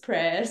 sorrows,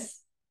 prayers.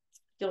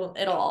 It'll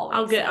all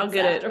make sense I'll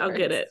get it. afterwards. I'll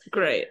get it.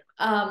 Great.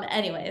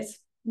 Anyways,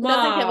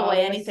 doesn't give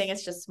away Moms. anything,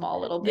 it's just small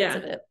little bits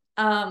of Yeah.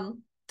 it.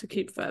 To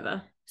keep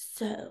further.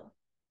 So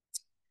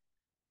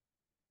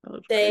That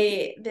looks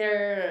creepy.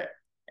 they're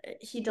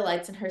he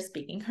delights in her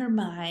speaking her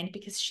mind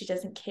because she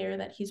doesn't care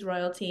that he's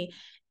royalty.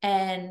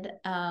 And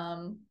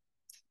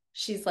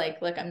she's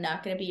like, look, I'm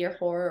not going to be your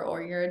whore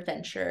or your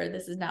adventure.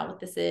 This is not what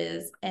this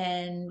is.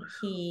 And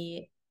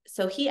he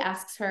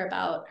asks her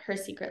about her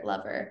secret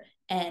lover,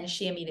 and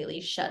she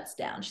immediately shuts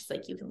down. She's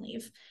like, you can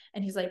leave.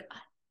 And he's like,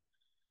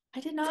 I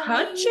did not mean.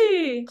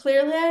 Touchy.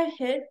 Clearly I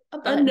hit a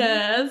A button.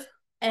 nerve.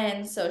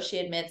 And so she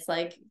admits,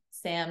 like,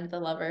 Sam, the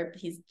lover,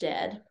 he's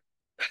dead.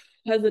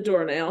 Has a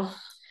doornail.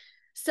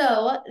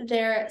 So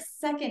their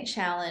second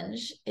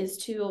challenge is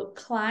to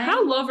climb.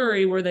 How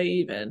lovery were they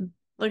even?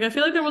 Like, I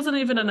feel like there wasn't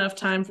even enough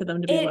time for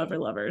them to be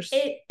lovers.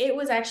 It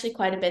was actually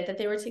quite a bit that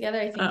they were together.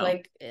 I think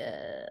like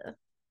a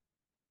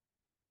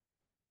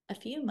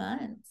few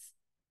months.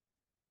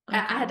 Okay.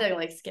 I had to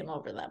like skim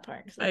over that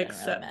part because it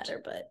didn't really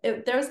matter.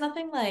 But there was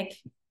nothing like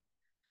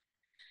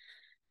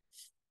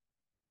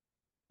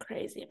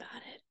crazy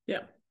about it.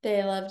 Yeah.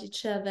 They loved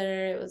each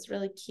other. It was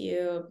really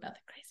cute.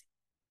 Nothing crazy.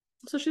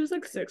 So she was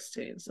like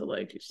 16. So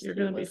like you're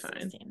gonna be fine.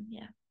 16,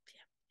 yeah.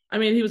 I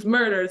mean, he was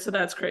murdered, so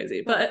that's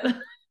crazy. But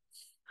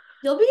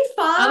you'll be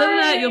fine. Other than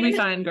that, you'll be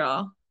fine,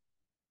 girl.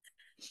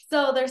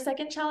 So their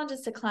second challenge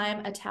is to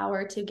climb a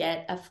tower to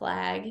get a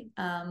flag.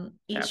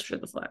 Each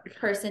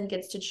person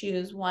gets to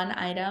choose one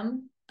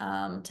item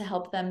to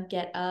help them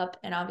get up.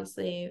 And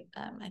obviously,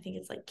 I think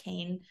it's like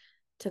Kane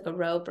took a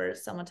rope or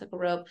someone took a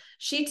rope.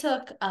 She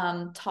took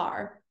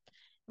tar.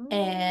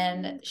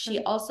 And she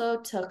also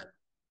took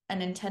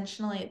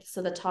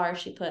so the tar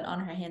she put on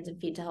her hands and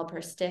feet to help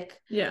her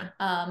stick. Yeah.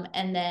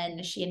 And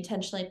then she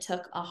intentionally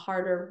took a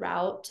harder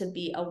route to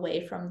be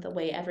away from the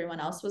way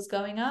everyone else was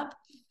going up.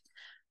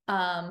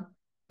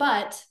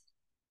 But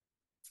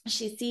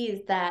she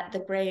sees that the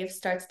grave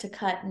starts to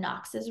cut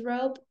Knox's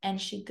rope, and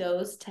she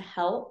goes to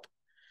help.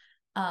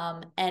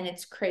 And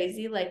it's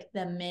crazy. Like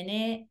the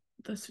minute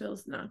this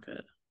feels not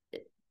good,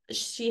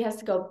 she has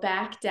to go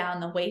back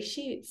down. The way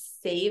she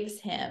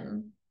saves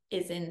him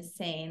is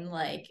insane.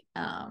 Like,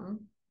 don't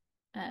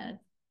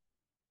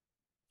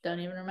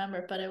even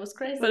remember, but it was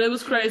crazy.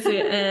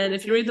 And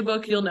if you read the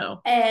book, you'll know.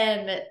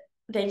 And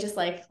they just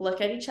like look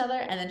at each other,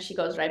 and then she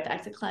goes right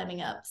back to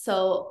climbing up.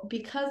 So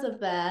because of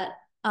that,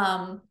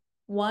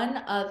 one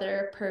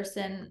other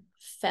person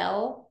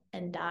fell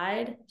and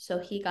died, so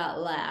he got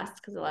last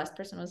because the last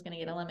person was going to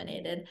get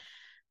eliminated.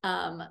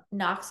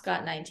 Knox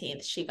got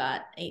 19th, she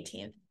got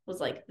 18th, was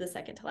like the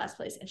second to last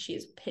place, and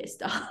she's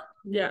pissed off.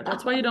 Yeah,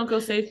 that's why you don't go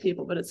save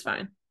people, but it's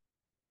fine.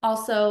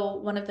 Also,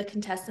 one of the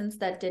contestants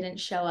that didn't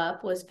show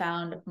up was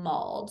found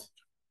mauled.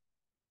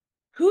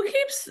 Who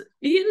keeps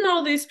eating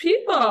all these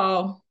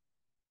people?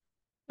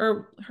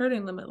 Or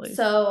hurting them, at least.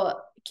 So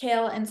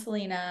Chaol and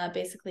Selena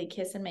basically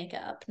kiss and make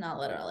up, not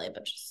literally,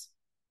 but just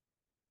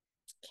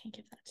can't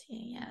give that to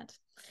you yet.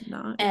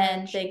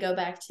 And they go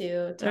back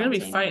to they're gonna be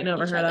fighting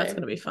over her. That's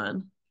gonna be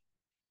fun.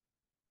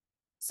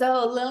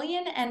 So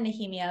Lillian and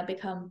Nehemia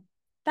become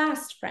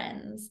fast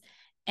friends,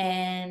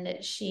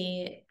 and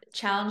she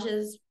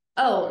challenges.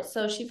 Oh,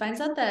 so she finds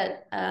out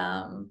that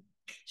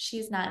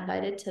she's not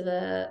invited to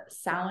the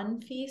Samhain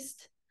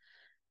feast.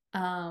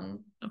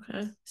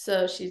 Okay.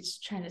 So she's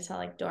trying to tell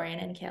like Dorian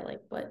and Kate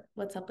like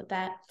what's up with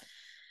that.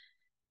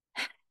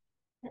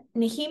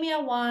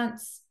 Nehemia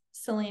wants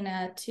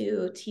Selena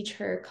to teach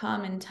her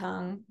common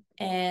tongue,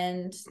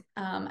 and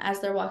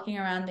as they're walking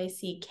around, they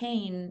see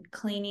Kane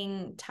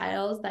cleaning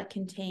tiles that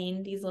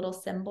contain these little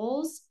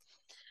symbols.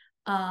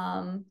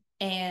 And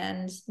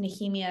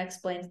Nehemia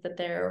explains that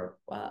they're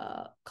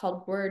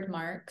called word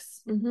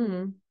marks,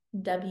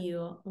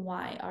 WYRD,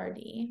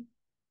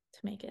 to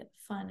make it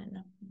fun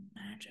and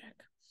magic.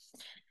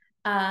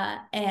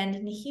 And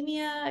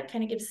Nehemia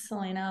kind of gives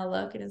Selena a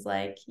look and is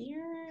like,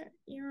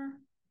 you're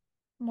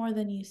more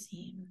than you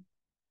seem.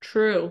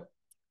 True.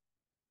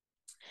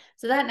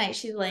 So that night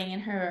she's laying in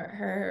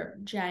her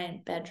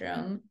giant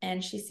bedroom,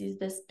 and she sees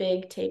this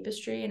big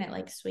tapestry, and it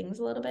like swings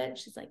a little bit.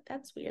 She's like,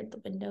 that's weird.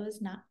 The window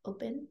is not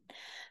open.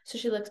 So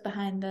she looks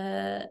behind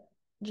the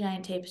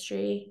giant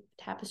tapestry,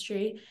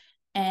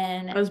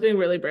 and I was being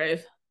really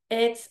brave.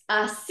 It's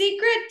a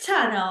secret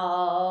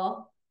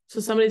tunnel. So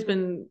somebody's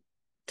been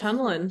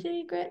tunneling.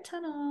 Secret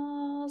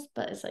tunnels,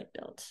 but it's like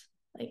built,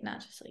 like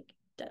not just like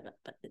dead,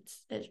 but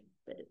it's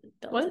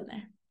built What? in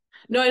there.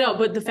 No, I know,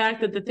 but the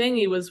fact that the thing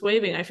he was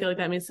waving, I feel like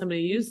that means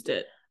somebody used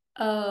it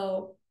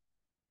Oh,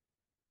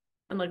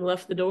 and like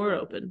left the door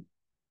open.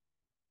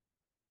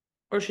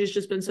 Or she's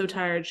just been so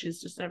tired she's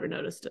just never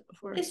noticed it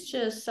before. it's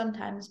just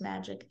sometimes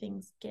magic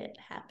things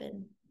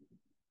happen.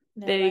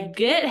 They like,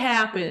 get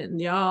happen,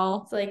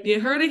 y'all. It's like, you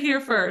heard it here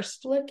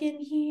first. look in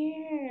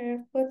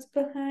here. What's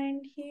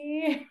behind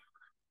here?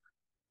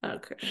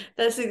 Okay.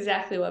 That's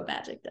exactly what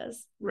magic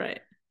does. Right.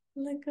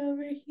 Look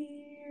over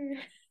here.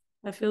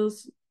 That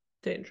feels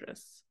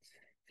dangerous.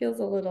 Feels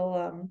a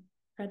little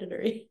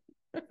predatory.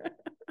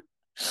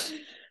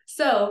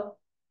 So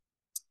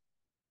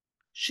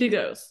she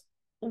goes.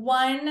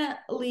 One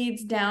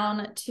leads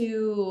down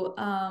to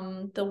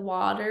the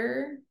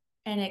water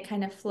and it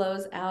kind of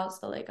flows out.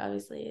 So like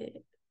obviously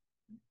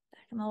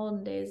back in the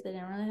olden days they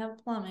didn't really have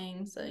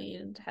plumbing, so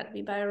you had to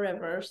be by a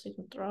river so you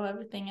can throw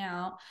everything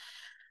out.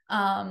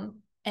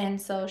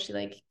 And so she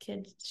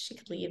could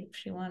leave if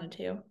she wanted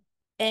to.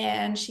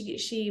 And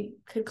she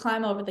could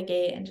climb over the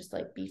gate and just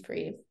like be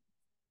free.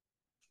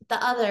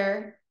 The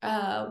other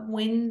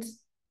wind,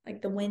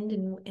 like the wind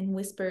and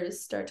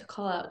whispers start to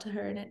call out to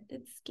her, and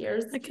it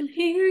scares. I can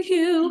hear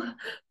you,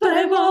 but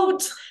I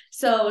won't.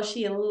 So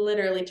she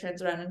literally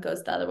turns around and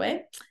goes the other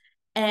way.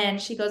 And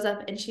she goes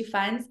up and she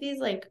finds these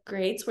like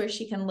grates where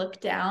she can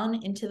look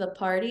down into the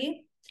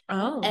party.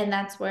 Oh. And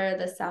that's where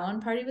the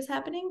Samhain party was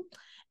happening.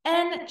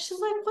 And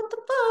she's like, what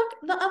the fuck?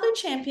 The other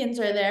champions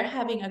are there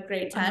having a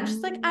great time.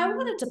 She's like, I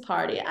wanted to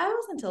party. I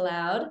wasn't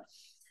allowed.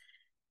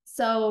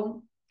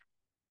 So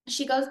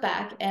she goes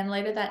back, and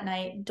later that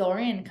night,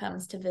 Dorian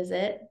comes to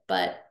visit,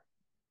 but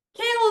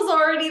Chaol is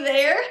already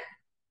there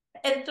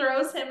and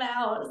throws him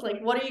out. It's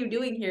like, what are you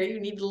doing here? You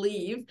need to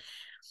leave.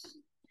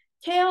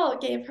 Chaol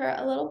gave her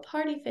a little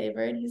party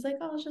favor, and he's like,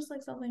 oh, it's just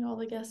like something all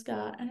the guests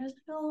got. And it's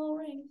like a little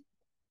ring.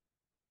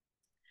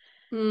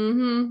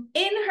 Mm-hmm.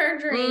 In her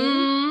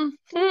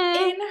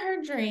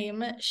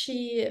dream,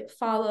 she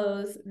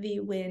follows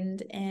the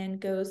wind and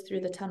goes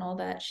through the tunnel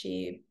that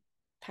she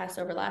passed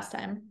over last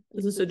time.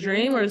 Is this a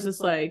dream or is this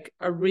like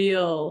a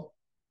real,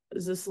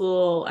 is this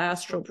little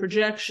astral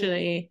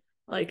projection-y,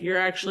 like you're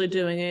actually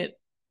doing it,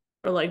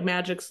 or like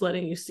magic's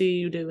letting you see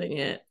you doing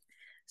it?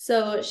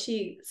 So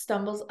she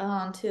stumbles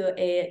onto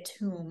a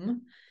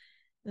tomb.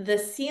 The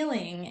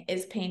ceiling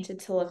is painted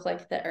to look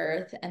like the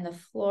earth, and the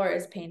floor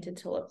is painted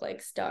to look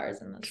like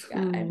stars in the sky.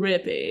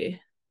 Trippy.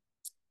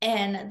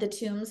 And the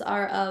tombs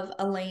are of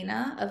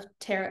Elena of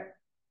Terrasson.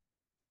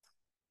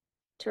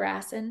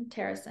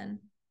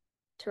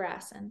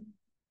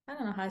 I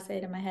don't know how I say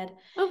it in my head.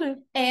 Okay.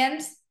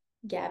 And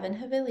Gavin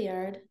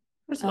Haviliard.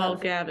 First of all,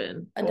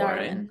 Gavin. A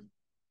Darwin.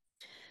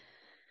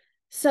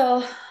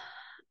 So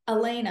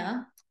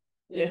Elena,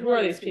 yeah, who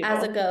are these people?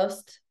 as a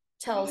ghost,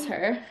 tells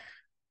her,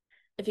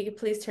 if you could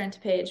please turn to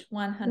page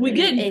 100. We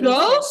get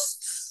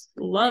ghosts?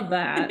 Love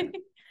that.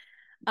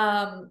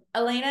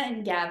 Elena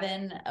and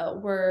Gavin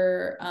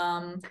were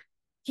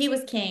he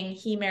was king,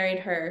 he married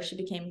her, she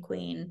became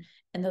queen,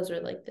 and those were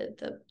like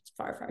the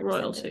far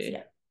royalty.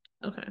 Yeah.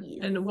 Okay.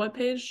 Yeah. And what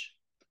page?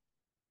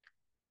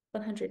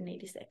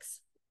 186.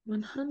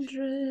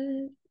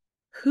 100.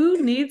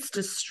 Who needs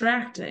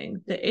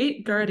distracting? The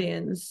 8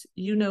 guardians,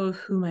 you know of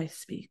whom I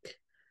speak.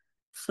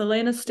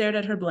 Selena stared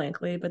at her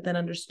blankly, but then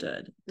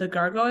understood. The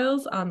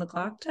gargoyles on the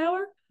clock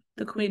tower?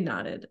 The queen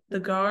nodded.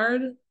 The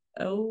guard?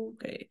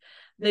 Okay.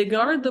 They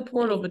guard the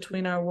portal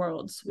between our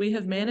worlds. We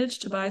have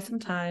managed to buy some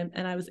time,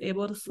 and I was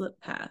able to slip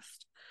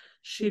past.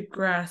 She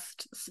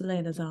grasped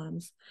Selena's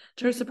arms.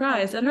 To her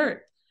surprise, it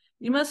hurt.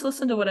 You must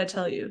listen to what I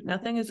tell you.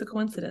 Nothing is a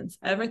coincidence.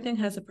 Everything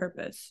has a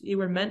purpose. You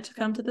were meant to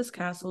come to this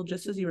castle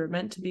just as you were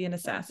meant to be an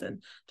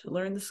assassin, to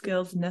learn the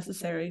skills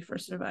necessary for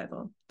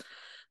survival.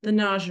 The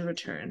nausea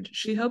returned.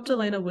 She hoped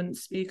Elena wouldn't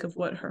speak of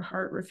what her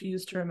heart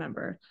refused to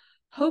remember.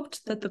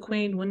 Hoped that the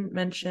queen wouldn't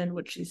mention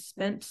what she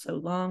spent so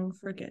long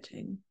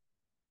forgetting.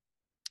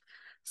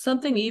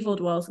 Something evil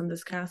dwells in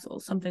this castle,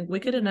 something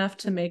wicked enough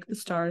to make the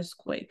stars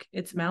quake.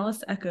 Its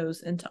malice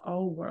echoes into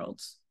all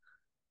worlds.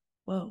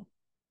 Whoa.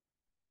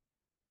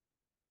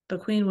 The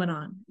queen went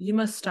on. You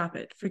must stop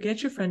it.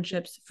 Forget your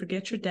friendships,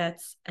 forget your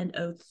debts and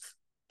oaths.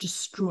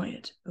 Destroy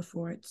it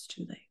before it's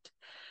too late.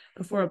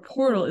 Before a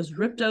portal is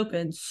ripped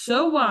open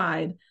so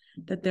wide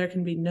that there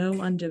can be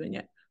no undoing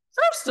it.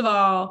 First of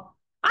all,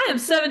 I am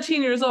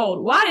 17 years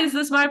old. Why is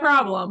this my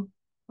problem?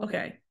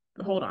 Okay,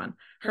 but hold on.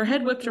 Her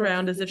head whipped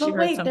around as if she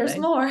heard something. There's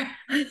more.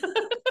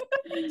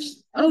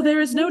 Oh,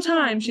 there is no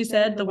time, she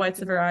said, the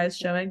whites of her eyes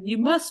showing. You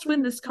must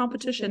win this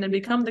competition and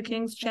become the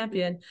king's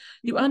champion.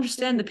 You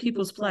understand the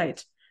people's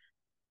plight.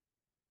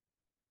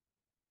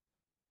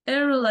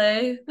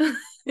 Erle.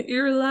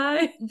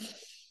 Erli.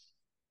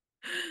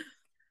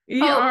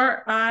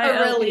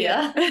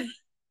 Aurelia.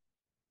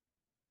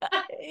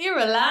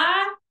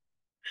 Erli.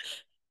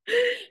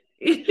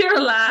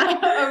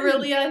 Erli.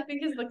 Aurelia, I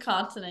think, is the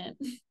continent.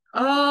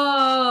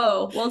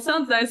 Oh, well, it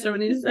sounds nicer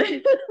when you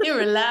say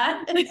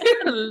Erli.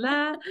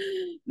 Erli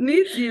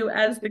needs you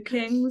as the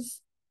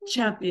king's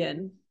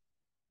champion.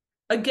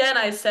 Again,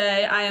 I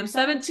say, I am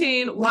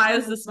 17. Why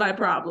is this my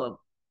problem?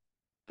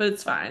 But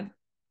it's fine.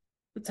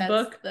 It's a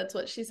book. That's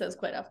what she says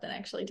quite often,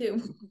 actually,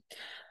 too.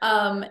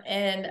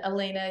 And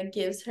Elena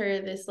gives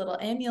her this little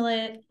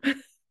amulet,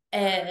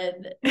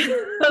 and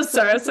I'm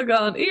sorry, I'm still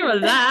going,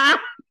 Irala.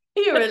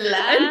 Irala.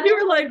 And you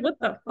were like, what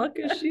the fuck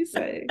is she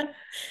saying?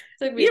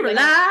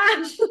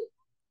 Irala.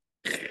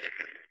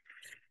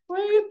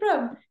 Where are you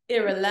from?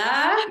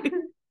 Irala.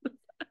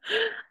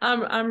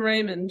 I'm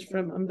Raymond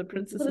from I'm the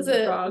Princess of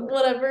the Frog.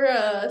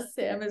 Whatever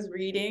Sam is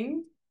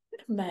reading.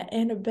 My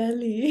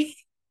Annabelle.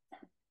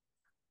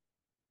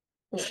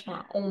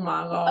 Oh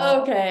my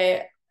god.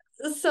 Okay.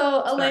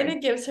 So Elena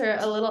gives her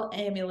a little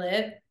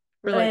amulet.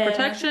 For like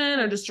protection,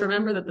 or just to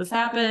remember that this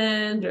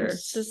happened, or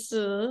it's just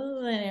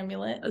an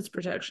amulet. It's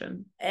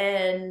protection.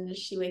 And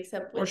she wakes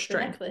up with the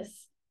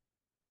necklace.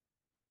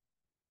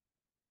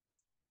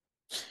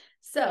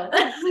 So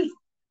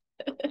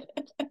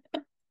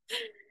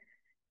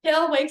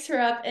Chaol wakes her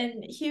up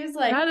and he was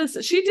like,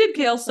 she did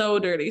Chaol so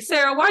dirty.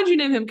 Sarah, why'd you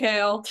name him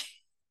Chaol?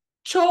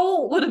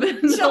 Chaol would have been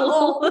a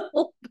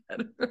little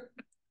better.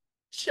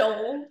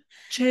 Chaol.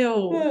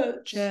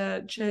 Chaol.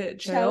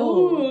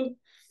 Chaol.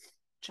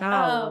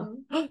 Chow.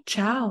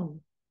 Chow.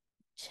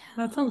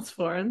 That sounds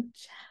foreign.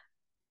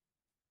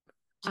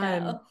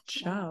 I'm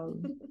Chow.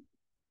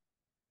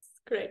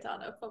 It's great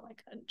honor for my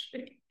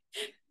country.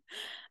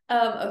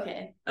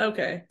 Okay.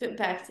 Okay.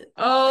 Back to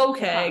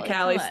okay,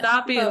 Callie,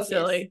 stop being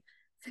silly.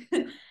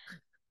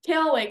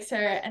 Chaol wakes her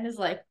and is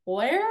like,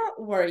 where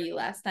were you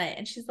last night?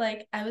 And she's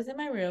like, I was in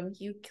my room.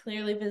 You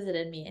clearly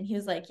visited me. And he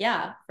was like,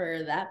 yeah,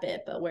 for that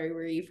bit, but where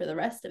were you for the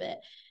rest of it?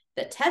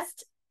 The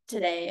test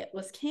today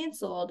was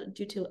canceled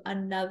due to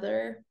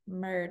another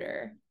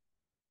murder.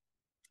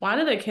 Why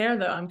do they care,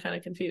 though? I'm kind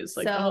of confused.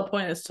 Like, the whole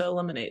point is to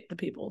eliminate the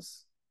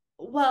peoples.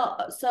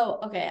 Well, so,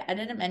 okay, I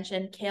didn't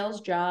mention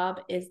Chaol's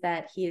job is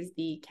that he is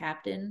the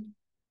captain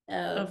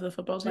of the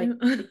football team.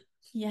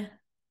 Yeah.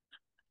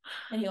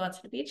 And he wants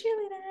to be a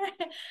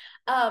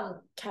cheerleader.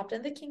 Captain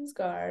of the King's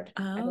Guard,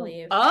 I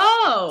believe.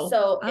 Oh,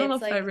 so I don't know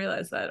if I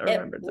realized that or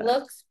remembered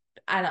that.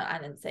 I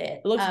didn't say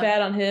it. It looks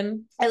bad on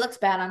him. It looks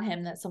bad on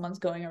him that someone's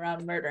going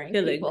around murdering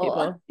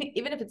people.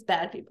 Even if it's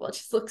bad people, it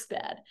just looks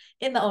bad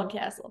in the own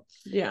castle.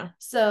 Yeah.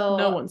 So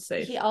no one's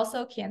safe. He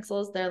also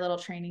cancels their little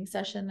training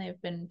session.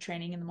 They've been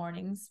training in the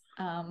mornings.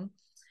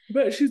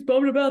 But she's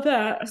bummed about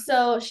that.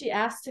 So she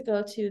asks to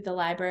go to the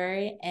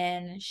library,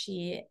 and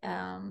she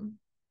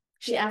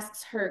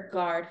asks her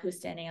guard who's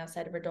standing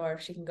outside of her door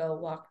if she can go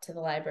walk to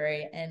the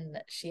library, and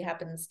she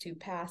happens to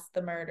pass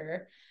the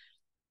murder.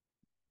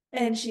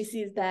 And she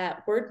sees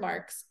that word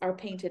marks are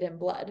painted in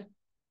blood.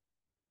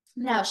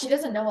 Now, she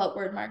doesn't know what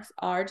word marks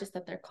are, just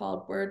that they're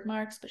called word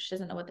marks, but she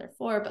doesn't know what they're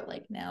for, but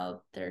like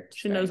now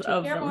she knows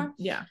of them. More.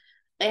 Yeah.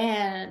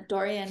 And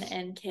Dorian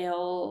and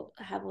Chaol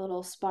have a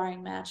little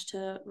sparring match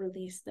to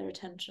release their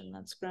tension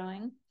that's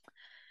growing.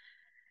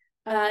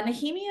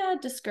 Nehemia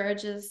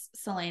discourages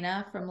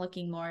Selena from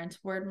looking more into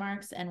word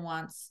marks and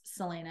wants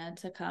Selena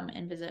to come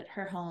and visit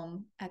her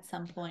home at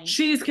some point.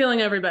 She's killing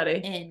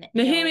everybody.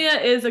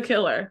 Nehemia is a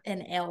killer.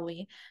 In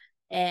Ailwe.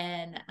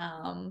 And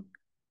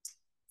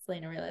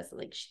Selena realizes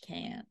like she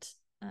can't.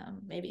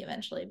 Maybe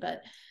eventually,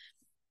 but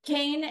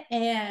Kane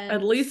and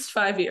at least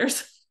 5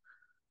 years.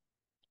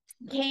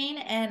 Kane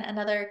and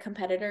another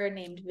competitor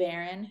named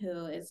Varen,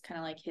 who is kind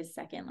of like his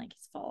second, like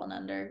he's fallen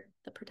under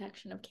the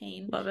protection of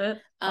Kane. Love it.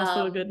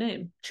 Also a good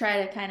name.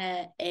 Try to kind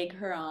of egg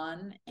her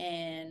on,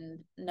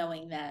 and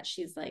knowing that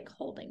she's like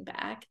holding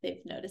back,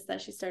 they've noticed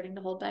that she's starting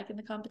to hold back in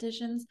the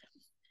competitions.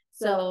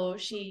 So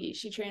she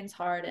trains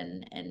hard,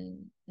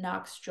 and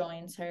Nox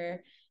joins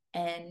her,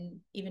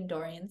 and even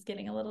Dorian's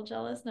getting a little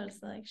jealous,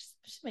 noticing like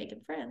she's making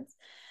friends.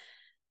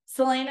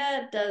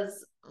 Selena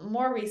does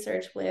more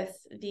research with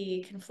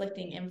the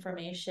conflicting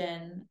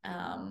information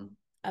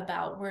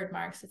about word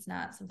marks. It's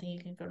not something you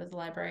can go to the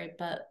library,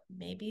 but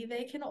maybe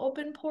they can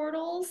open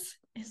portals,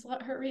 is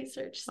what her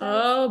research says.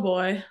 Oh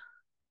boy.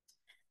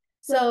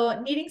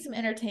 So needing some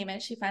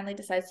entertainment, she finally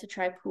decides to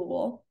try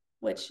pool,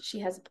 which she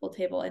has a pool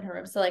table in her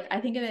room. So like I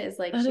think of it as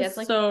like that she has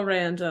like so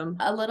random.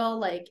 A little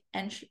like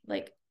entry,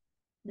 like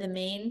the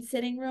main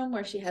sitting room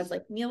where she has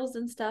like meals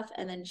and stuff,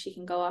 and then she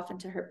can go off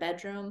into her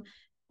bedroom.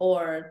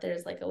 Or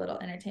there's like a little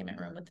entertainment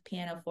room with the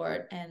piano for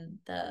it and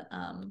the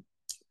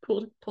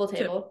pool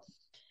table.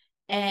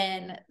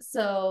 And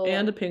so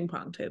and a ping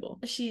pong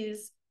table.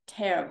 She's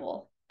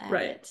terrible at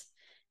it.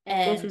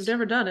 And well, if you've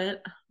never done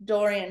it.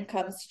 Dorian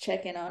comes to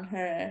check in on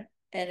her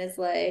and is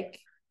like,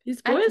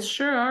 these boys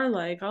sure are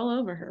like all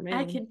over her, man.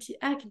 I can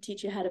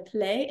teach you how to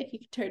play if you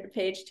can turn to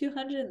page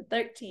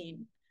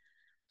 213.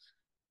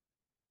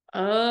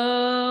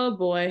 Oh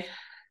boy.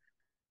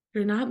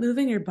 You're not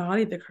moving your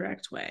body the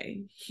correct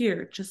way.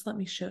 Here, just let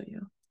me show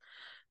you.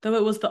 Though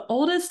it was the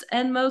oldest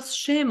and most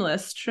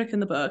shameless trick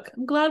in the book,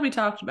 I'm glad we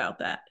talked about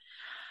that.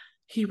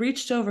 He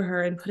reached over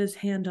her and put his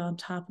hand on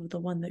top of the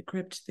one that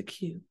gripped the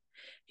cue.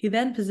 He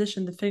then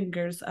positioned the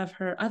fingers of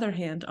her other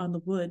hand on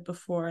the wood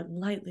before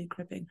lightly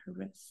gripping her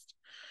wrist.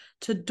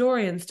 To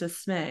Dorian's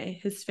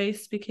dismay, his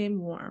face became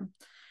warm.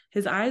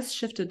 His eyes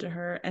shifted to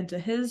her, and to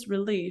his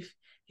relief,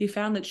 he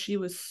found that she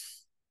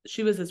was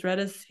as red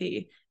as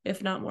he,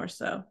 if not more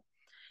so.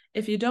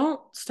 If you don't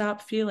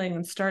stop feeling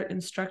and start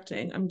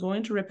instructing, I'm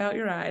going to rip out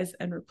your eyes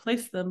and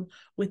replace them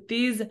with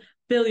these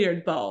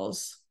billiard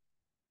balls.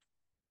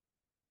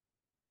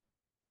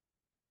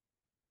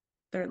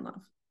 They're in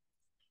love.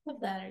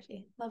 Love the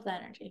energy. Love the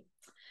energy.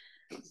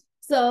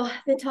 So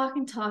they talk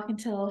and talk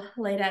until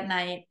late at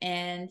night,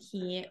 and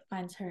he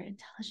finds her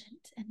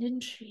intelligent and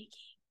intriguing,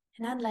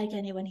 and unlike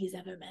anyone he's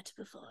ever met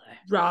before.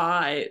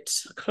 Right.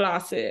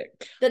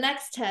 Classic. The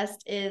next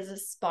test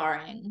is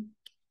sparring.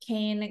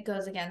 Kane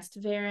goes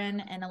against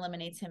Varen and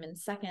eliminates him in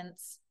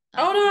seconds.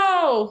 Oh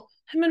no!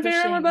 Him and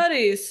Varen were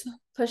buddies.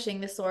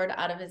 Pushing the sword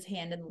out of his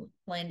hand and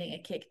landing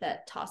a kick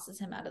that tosses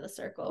him out of the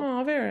circle.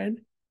 Oh, Varen.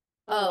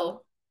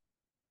 Oh,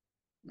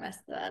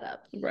 messed that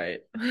up.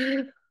 Right.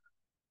 Messed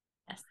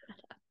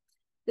that up.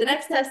 The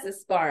next test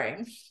is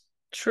sparring.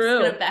 True.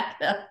 Just gonna back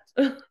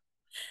up.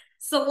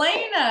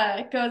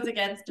 Selena goes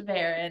against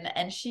Varen,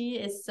 and she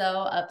is so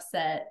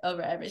upset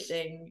over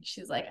everything.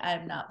 She's like,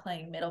 I'm not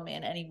playing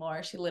middleman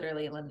anymore. She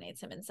literally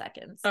eliminates him in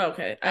seconds.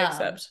 Okay, I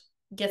accept.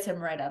 Gets him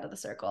right out of the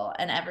circle,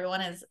 and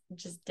everyone is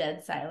just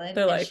dead silent.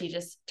 They're like, she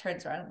just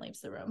turns around and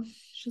leaves the room.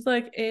 She's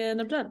like, and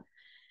I'm done.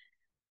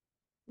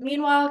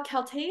 Meanwhile,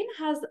 Kaltain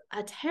has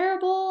a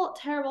terrible,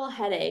 terrible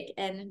headache,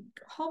 and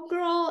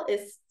homegirl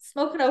is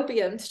smoking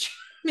opium to try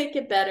to make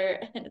it better,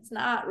 and it's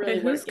not really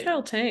working. Who's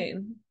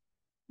Kaltain?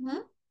 Hmm?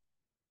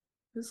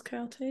 Who's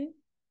Kaltain?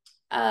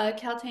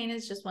 Kaltain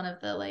is just one of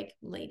the like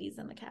ladies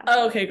in the castle.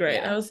 Oh, okay, great.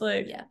 Yeah. I was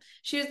like, yeah,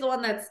 she was the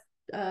one that's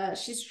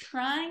she's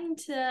trying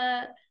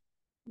to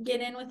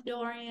get in with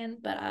Dorian,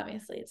 but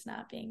obviously it's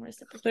not being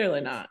reciprocated. Clearly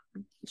not.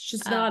 It's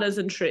just not as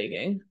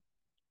intriguing.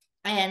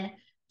 And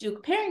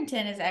Duke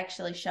Parrington is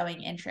actually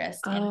showing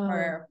interest in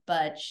her,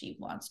 but she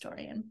wants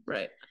Dorian.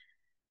 Right.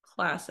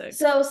 Classic.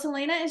 So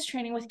Selena is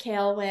training with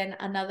Chaol when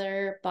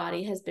another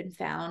body has been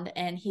found,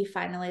 and he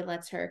finally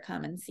lets her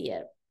come and see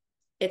it.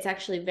 It's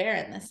actually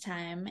Varen this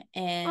time,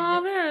 and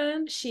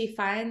Varen. She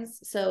finds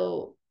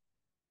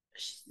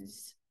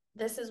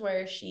this is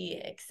where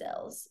she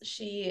excels.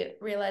 She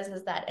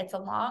realizes that it's a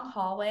long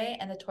hallway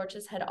and the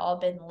torches had all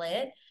been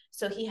lit,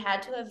 so he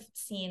had to have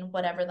seen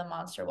whatever the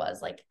monster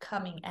was, like,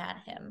 coming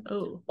at him.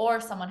 Oh. Or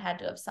someone had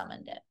to have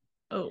summoned it.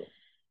 Oh.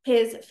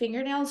 His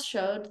fingernails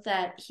showed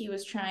that he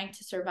was trying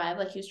to survive,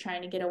 like he was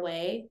trying to get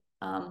away,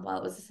 while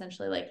it was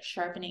essentially like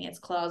sharpening its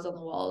claws on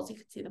the walls. You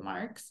could see the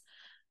marks.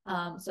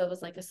 So it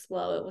was like it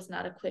was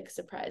not a quick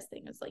surprise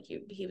thing. It was like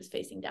he was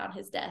facing down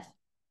his death.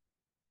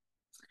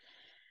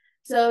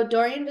 So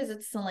Dorian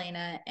visits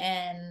Selena,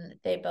 and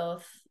they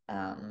both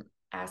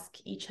ask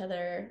each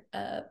other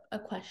a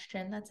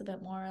question that's a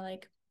bit more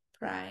like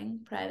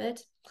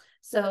private.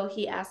 So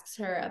he asks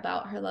her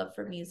about her love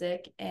for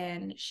music,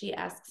 and she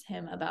asks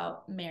him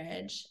about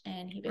marriage,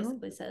 and he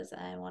basically says,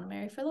 I want to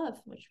marry for love,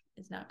 which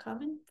is not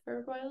common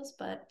for royals,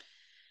 but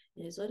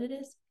it is what it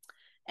is.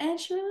 And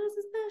she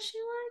realizes that she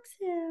likes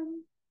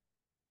him.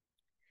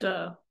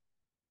 Duh.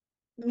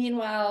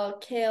 Meanwhile,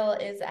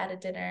 Chaol is at a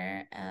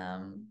dinner.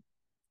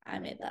 I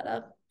made that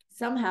up.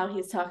 Somehow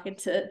he's talking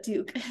to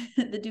Duke,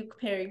 the Duke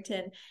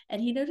Parrington,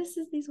 and he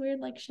notices these weird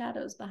like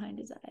shadows behind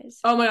his eyes.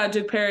 Oh my god,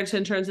 Duke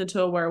Parrington turns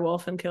into a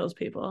werewolf and kills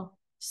people.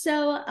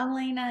 So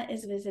Elena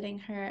is visiting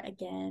her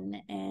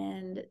again,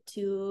 and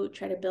to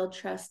try to build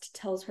trust,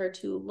 tells her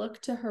to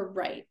look to her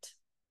right.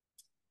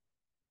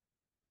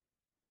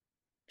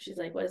 She's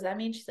like, what does that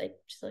mean? She's like,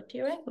 just look to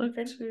your right. Look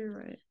to your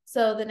right.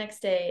 So the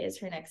next day is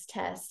her next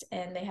test,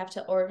 and they have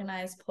to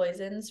organize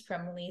poisons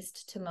from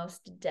least to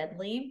most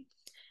deadly.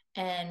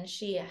 And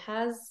she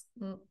has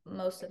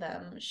most of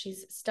them.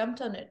 She's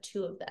stumped on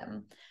 2 of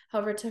them.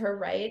 However, to her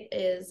right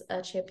is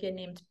a champion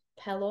named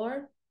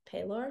Pelor.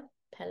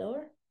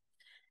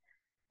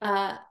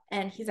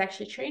 And he's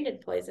actually trained in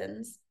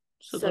poisons.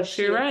 So looks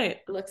to your right.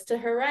 Looks to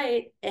her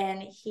right,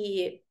 and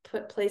he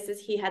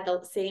he had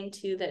the same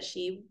 2 that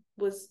she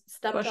was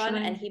stumped on,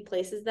 and he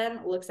places them,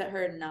 looks at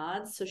her and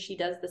nods, so she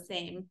does the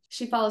same.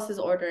 She follows his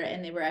order,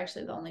 and they were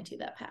actually the only 2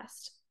 that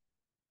passed.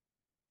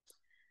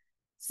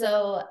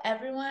 So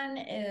everyone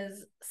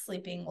is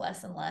sleeping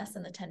less and less,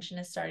 and the tension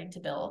is starting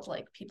to build.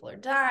 Like, people are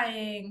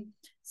dying.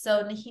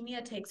 So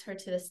Nehemia takes her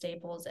to the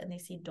stables, and they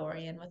see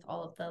Dorian with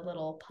all of the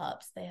little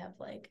pups. They have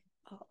like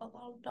a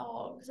lot of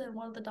dogs, and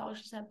one of the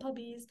dogs just had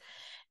puppies.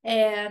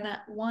 And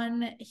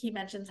one, he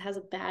mentions, has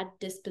a bad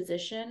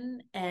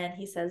disposition, and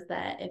he says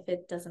that if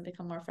it doesn't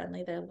become more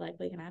friendly, they're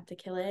likely gonna have to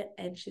kill it.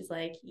 And she's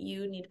like,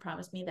 you need to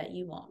promise me that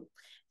you won't.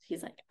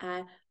 He's like,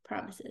 I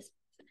promises.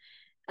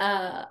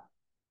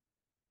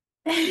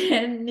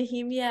 And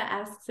Nehemia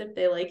asks if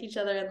they like each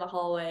other in the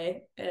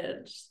hallway,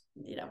 and just,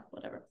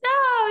 whatever.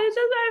 No, it's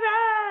just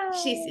my bad.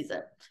 She sees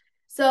it.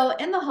 So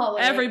in the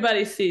hallway,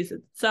 everybody sees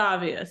it. It's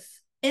obvious.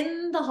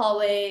 In the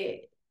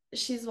hallway,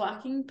 she's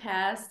walking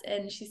past,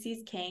 and she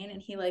sees Kane,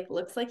 and he like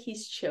looks like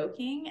he's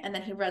choking, and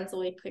then he runs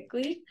away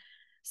quickly.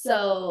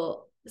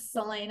 So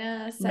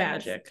Selena sends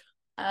magic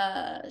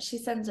she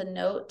sends a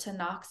note to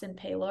Nox and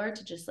Paylor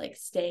to just like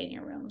stay in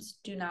your rooms.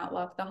 Do not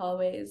walk the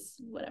hallways,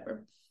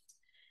 whatever.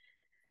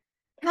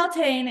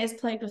 Caltaine is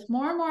plagued with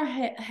more and more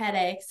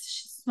headaches.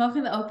 She's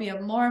smoking the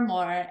opium more and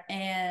more.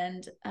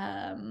 And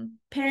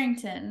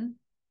Parrington,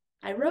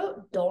 I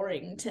wrote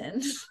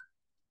Dorrington,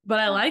 But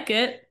I like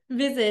it.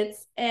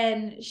 visits,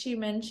 and she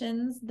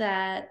mentions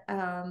that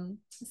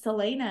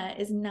Selena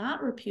is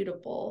not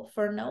reputable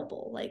for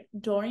noble. Like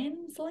Dorian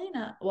and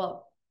Selena,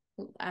 well,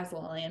 as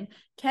Lillian,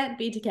 can't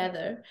be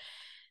together.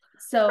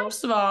 So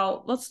First of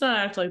all, let's not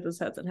act like this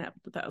hasn't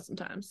happened 1,000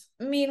 times.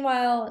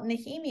 meanwhile,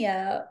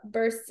 Nehemia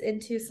bursts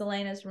into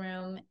Selena's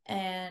room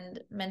and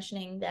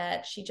mentioning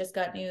that she just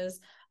got news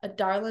a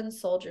Darlan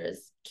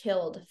soldiers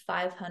killed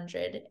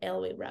 500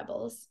 Elway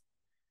rebels.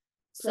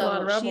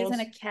 So she's in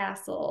a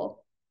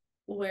castle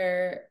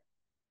where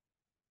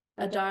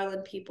a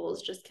Darlan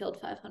peoples just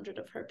killed 500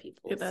 of her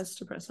peoples. Yeah, that's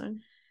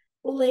depressing.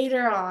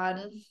 Later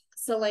on,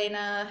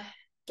 Selena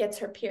gets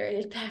her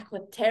period back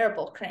with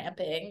terrible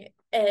cramping,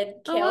 and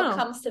Chaol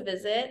comes to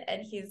visit,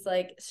 and he's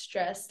like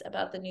stressed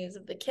about the news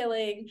of the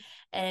killing,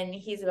 and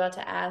he's about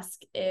to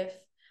ask if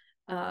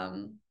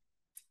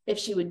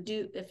she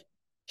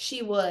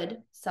would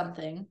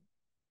something,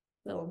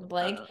 fill in the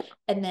blank,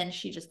 and then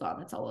she just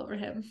vomits all over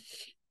him.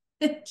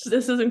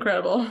 This is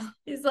incredible.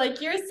 He's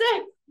like, "You're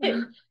sick,"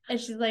 and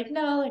she's like,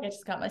 "No, like I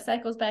just got my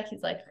cycles back."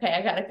 He's like, "Okay,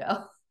 I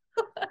gotta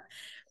go."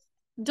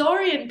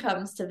 Dorian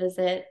comes to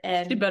visit,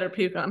 and she better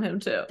puke on him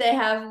too. They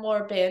have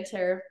more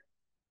banter,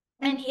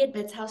 and he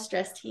admits how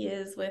stressed he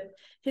is with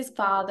his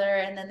father.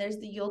 And then there's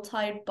the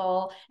Yuletide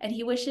ball, and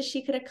he wishes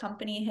she could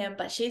accompany him,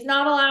 but she's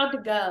not allowed to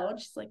go. And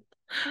she's like,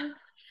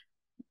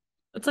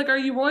 it's like, are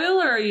you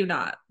royal or are you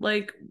not?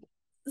 Like,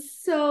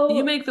 so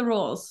you make the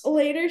rules.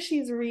 Later,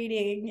 she's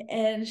reading,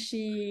 and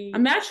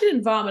I'm mad she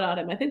didn't vomit on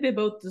him. I think they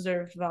both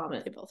deserved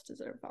vomit. They both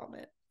deserve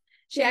vomit.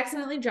 She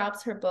accidentally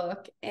drops her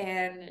book,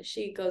 and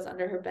she goes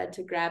under her bed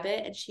to grab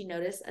it, and she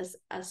notices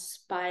a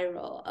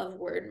spiral of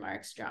word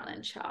marks drawn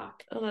in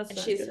chalk. Oh, that's and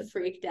not she's good.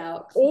 Freaked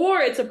out.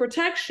 Or it's a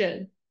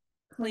protection.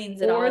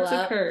 Cleans it all up. Or it's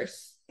a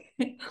curse.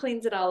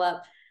 Cleans it all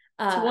up.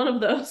 It's one of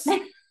those.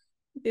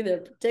 Either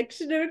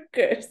protection or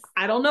curse.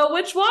 I don't know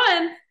which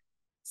one.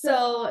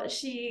 So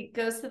she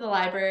goes to the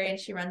library, and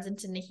she runs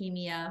into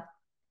Nehemia.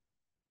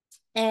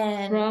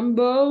 And from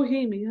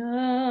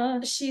Bohemia,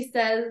 she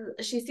says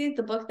she sees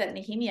the book that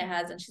Nehemia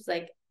has, and she's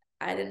like,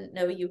 I didn't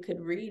know you could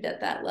read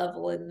at that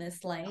level in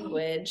this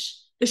language.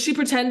 Is she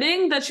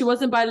pretending that she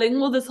wasn't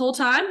bilingual this whole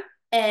time?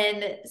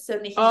 And so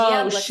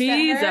Nehemia looks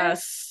she's at her, a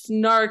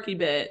snarky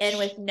bitch. And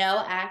with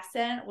no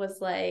accent was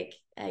like,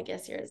 I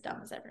guess you're as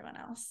dumb as everyone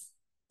else.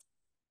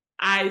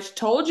 I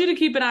told you to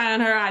keep an eye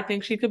on her. I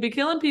think she could be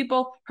killing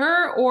people.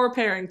 Her or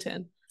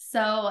Parrington. So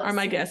are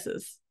my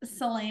guesses.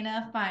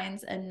 Selena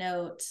finds a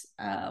note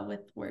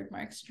with word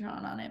marks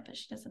drawn on it, but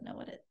she doesn't know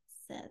what it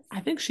says. I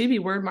think she'd be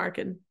word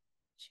marking.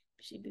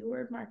 She'd be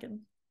word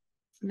marking.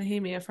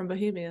 Nehemia from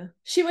Bohemia.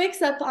 She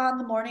wakes up on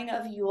the morning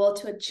of Yule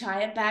to a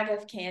giant bag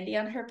of candy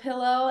on her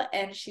pillow,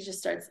 and she just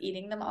starts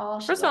eating them all.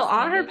 First of all,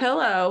 on her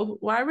pillow,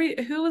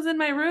 who was in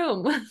my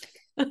room?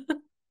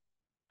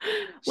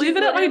 Leave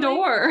it at my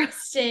door.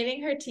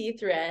 Staining her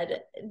teeth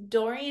red.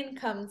 Dorian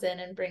comes in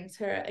and brings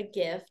her a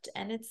gift,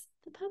 and it's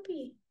the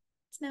puppy.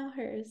 It's now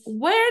hers.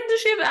 How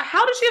does she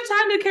have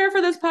time to care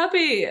for this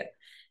puppy?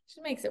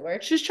 She makes it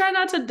work. She's trying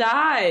not to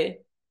die.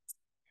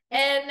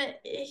 And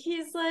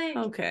he's like,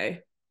 okay.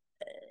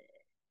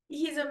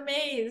 He's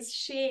amazed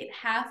she ate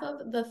half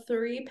of the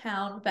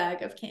 3-pound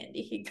bag of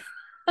candy he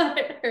got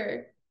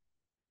her.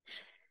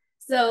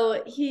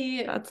 So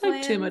that's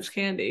like too much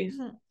candy.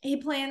 He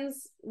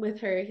plans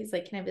with her. He's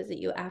like, can I visit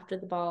you after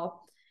the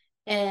ball?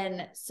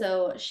 And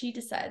so she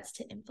decides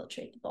to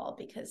infiltrate the ball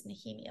because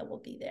Nehemia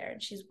will be there,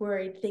 and she's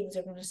worried things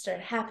are going to start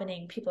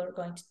happening. People are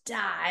going to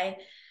die.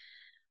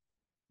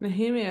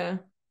 Nehemia,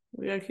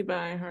 we gotta keep an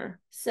eye on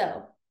her.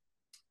 So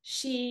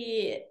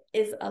she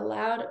is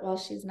allowed, well,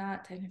 she's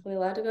not technically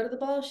allowed to go to the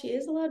ball. She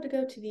is allowed to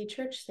go to the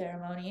church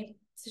ceremony.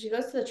 So she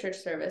goes to the church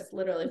service,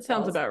 literally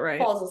sounds about right.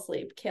 Falls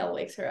asleep. Chaol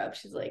wakes her up.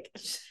 She's like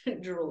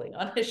drooling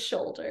on his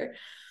shoulder.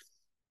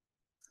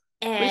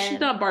 And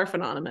she's not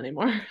barfing on him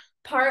anymore.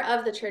 Part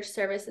of the church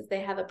service is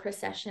they have a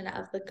procession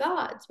of the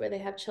gods where they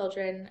have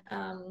children.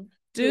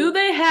 Do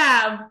they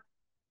have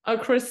a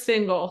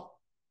Christingle?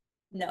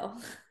 No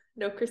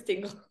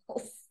Christingles.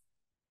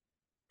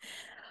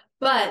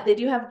 But they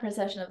do have a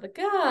procession of the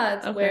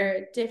gods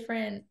where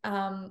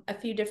a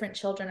few different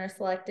children are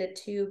selected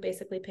to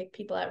basically pick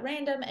people at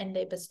random, and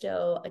they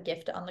bestow a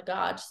gift on the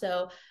god.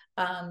 So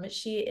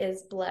she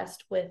is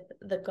blessed with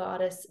the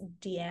goddess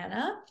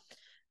Diana,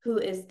 who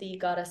is the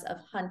goddess of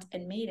hunt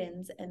and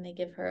maidens, and they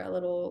give her a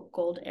little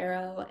gold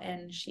arrow,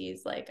 and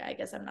she's like, I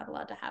guess I'm not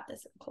allowed to have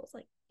this. And Cole's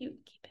like, you can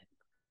keep it.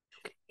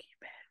 You can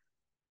keep it.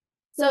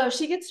 So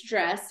she gets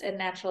dressed, and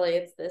naturally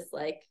it's this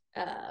like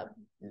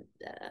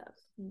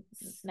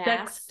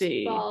masked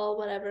ball,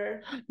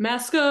 whatever.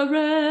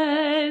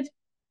 Masquerade.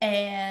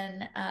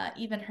 And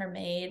even her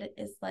maid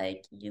is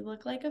like, you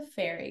look like a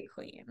fairy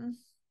queen.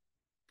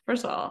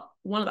 First of all,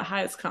 one of the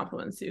highest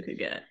compliments you could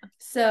get.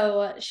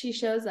 So she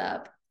shows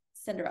up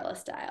Cinderella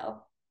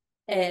style.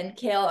 And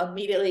Kale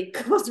immediately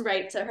goes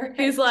right to her.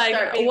 He's like,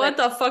 what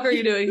the fuck are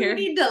you doing you here?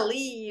 need to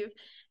leave.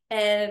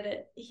 And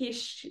he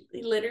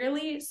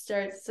literally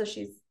starts, so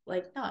she's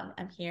like, no,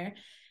 I'm here.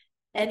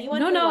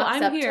 Anyone who No, walks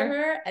I'm up to here.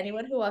 her,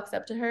 anyone who walks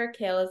up to her,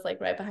 Kale is like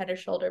right behind her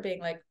shoulder being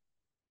like,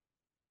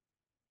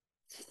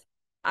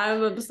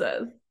 I'm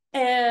obsessed.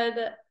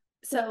 and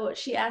so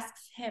she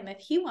asks him if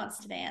he wants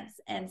to dance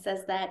and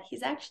says that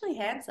he's actually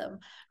handsome.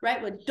 Right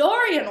when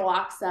Dorian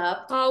walks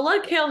up, Oh,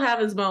 let Kale have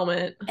his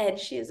moment. and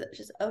she's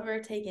just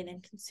overtaken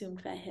and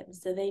consumed by him.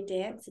 So they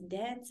dance and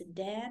dance and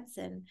dance,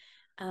 and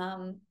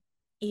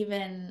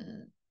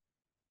even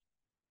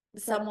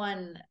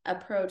someone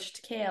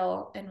approached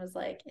Kale and was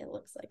like, "It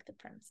looks like the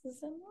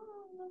princess in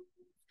love."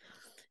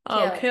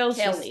 Oh, Kale's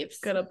Kale just leaves.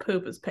 gonna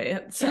poop his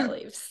pants. Kale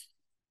leaves.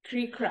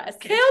 He cries.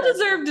 Kale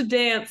deserved to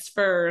dance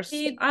first.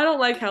 I don't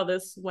like how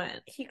this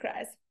went. He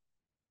cries.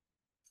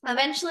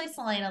 Eventually,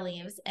 Selena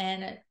leaves,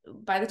 and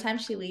by the time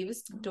she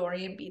leaves,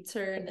 Dorian beats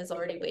her and is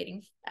already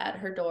waiting at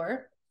her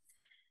door.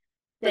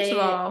 First of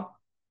all,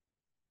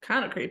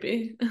 kind of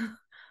creepy.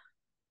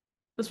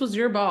 This was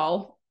your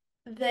ball.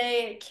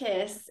 They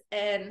kiss,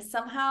 and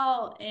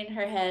somehow in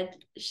her head,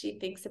 she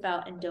thinks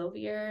about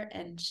Endovier,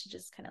 and she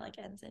just kind of like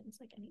ends it. It's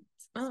like, I need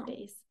some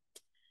space.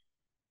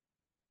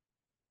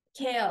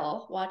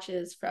 Kale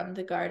watches from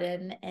the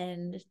garden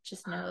and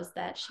just knows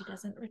that she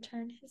doesn't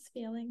return his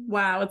feelings.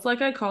 Wow, it's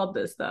like I called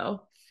this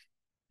though.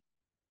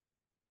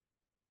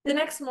 The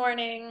next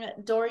morning,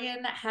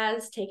 Dorian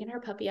has taken her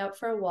puppy out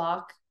for a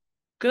walk.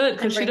 Good,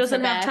 because she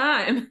doesn't have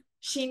time.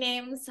 She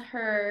names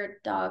her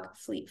dog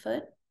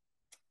Fleetfoot.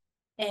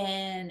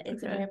 And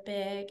it's a very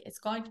big, it's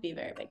going to be a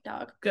very big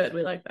dog. Good,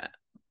 we like that.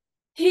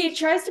 He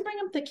tries to bring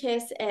up the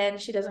kiss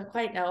and she doesn't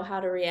quite know how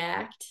to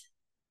react.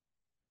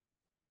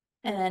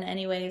 And then,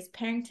 anyways,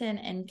 Parrington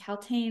and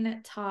Kaltain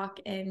talk,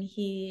 and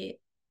he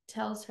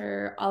tells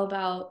her all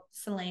about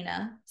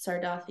Selena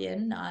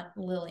Sardothian, not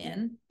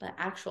Lillian, but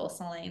actual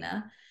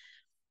Selena.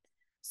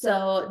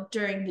 So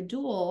during the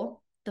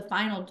duel, the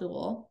final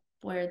duel,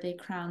 where they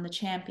crown the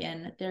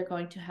champion, they're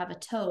going to have a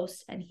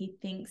toast, and he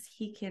thinks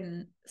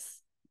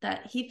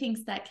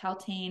that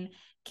Kaltain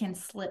can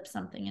slip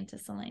something into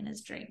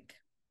Selena's drink.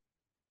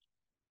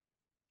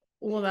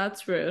 Well,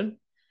 that's rude.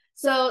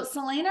 So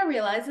Selena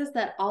realizes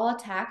that all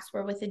attacks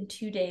were within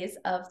 2 days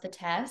of the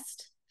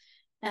test,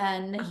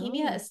 and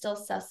Nehemia is still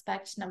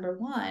suspect number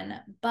one,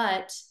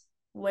 but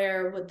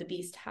where would the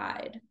beast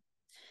hide?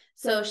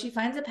 So she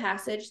finds a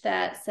passage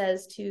that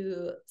says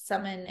to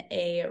summon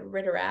a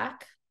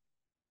Ritterak.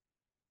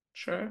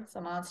 Sure. It's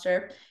a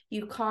monster.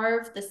 You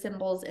carve the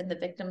symbols in the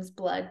victim's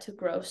blood to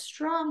grow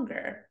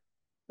stronger,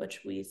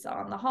 which we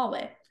saw in the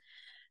hallway.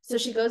 So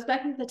she goes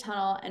back into the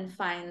tunnel and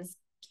finds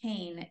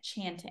Kane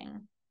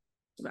chanting.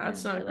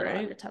 That's not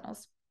great.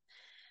 Tunnels.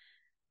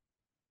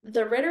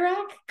 The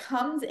Ritterak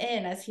comes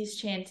in as he's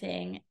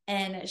chanting,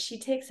 and she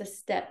takes a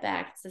step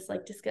back. It's this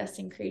like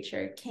disgusting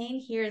creature. Kane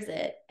hears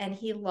it, and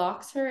he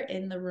locks her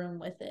in the room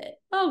with it.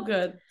 Oh,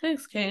 good.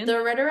 Thanks, Kane. The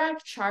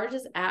Ritterak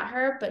charges at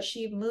her, but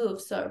she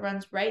moves, so it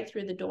runs right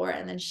through the door,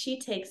 and then she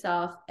takes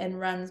off and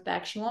runs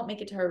back. She won't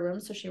make it to her room,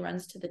 so she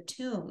runs to the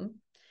tomb.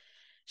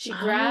 She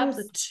grabs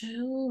the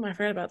tomb. I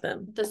forgot about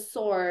them. The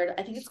sword.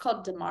 I think it's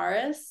called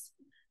Damaris,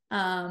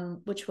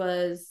 which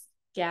was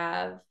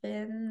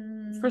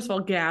Gavin. First of all,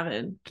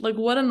 Gavin. Like,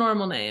 what a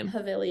normal name.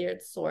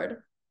 Haviliard's sword.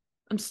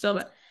 I'm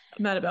still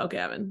mad about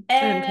Gavin.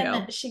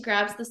 And she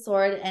grabs the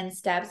sword and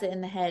stabs it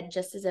in the head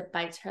just as it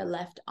bites her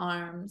left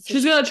arm. So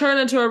she's gonna turn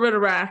into a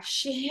Ritterak.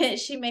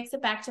 She makes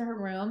it back to her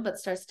room, but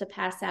starts to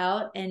pass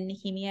out. And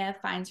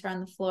Nehemia finds her on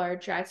the floor,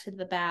 drags her to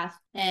the bath,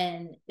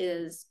 and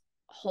is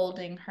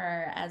holding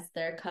her as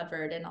they're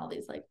covered in all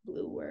these like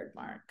blue word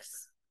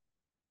marks,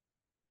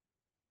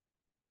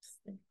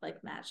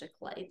 like magic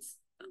lights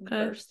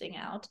bursting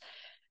out.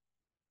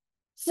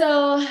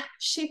 So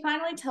she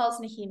finally tells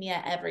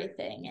Nehemia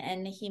everything,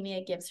 and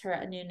Nehemia gives her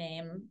a new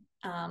name,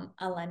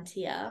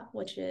 Alentia,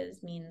 which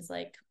means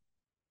like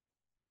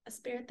a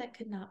spirit that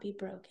could not be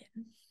broken.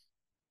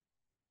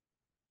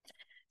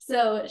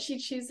 So she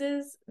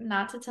chooses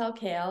not to tell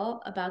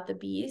Chaol about the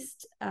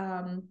beast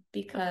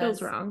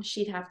because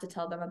she'd have to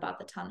tell them about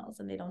the tunnels,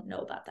 and they don't know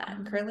about that.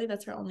 And currently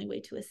that's her only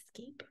way to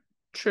escape.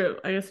 True.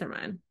 I guess they're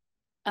mine.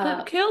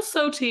 But Chaol's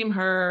so team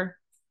her.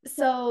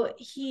 So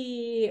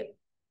he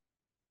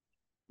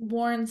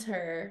warns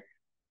her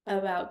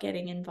about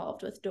getting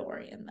involved with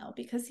Dorian, though,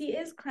 because he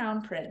is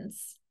crown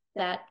prince.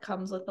 That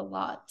comes with a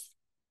lot.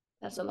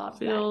 That's a lot of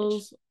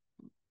baggage.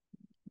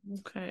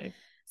 Okay.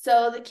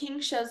 So the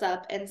king shows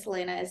up, and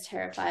Selena is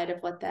terrified of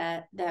what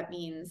that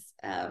means.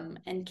 And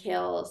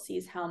Chaol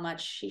sees how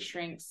much she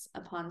shrinks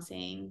upon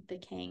seeing the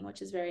king,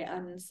 which is very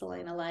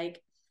un-Selena-like.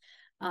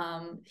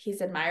 He's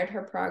admired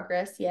her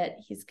progress, yet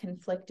he's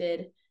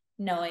conflicted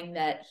knowing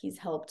that he's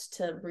helped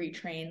to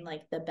retrain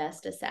like the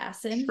best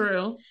assassin.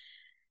 True.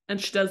 And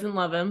she doesn't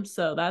love him,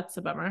 so that's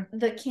a bummer.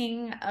 The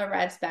king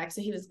arrives back,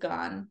 so he was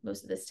gone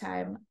most of this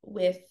time,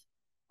 with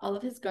all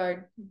of his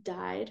guard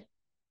died.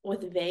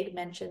 with vague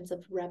mentions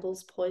of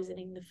rebels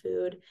poisoning the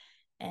food.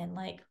 And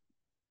like,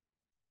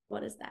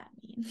 what does that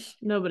mean?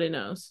 Nobody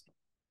knows.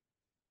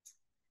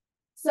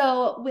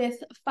 So,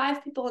 with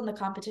 5 people in the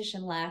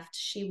competition left,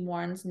 she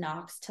warns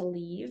Knox to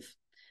leave.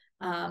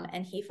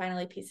 And he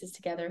finally pieces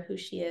together who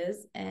she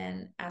is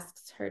and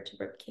asks her to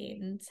rip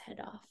Kane's head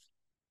off.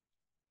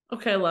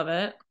 Okay, love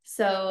it.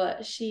 So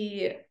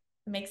she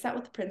makes out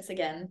with the prince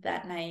again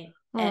that night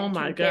Oh and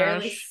my can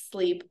barely gosh.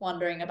 sleep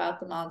wondering about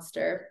the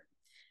monster.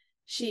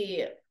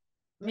 She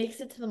makes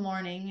it to the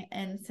morning,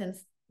 and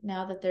since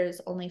now that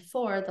there's only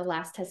 4, the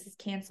last test is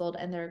canceled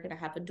and they're going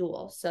to have a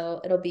duel. So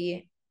it'll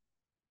be,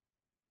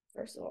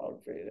 first of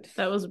all, rude.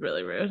 That was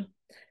really rude.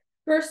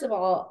 First of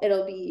all,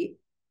 it'll be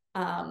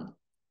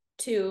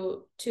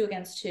two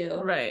against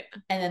two, Right.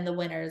 and then the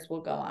winners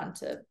will go on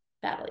to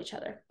battle each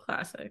other.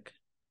 Classic.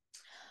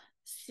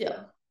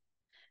 So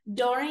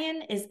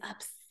Dorian is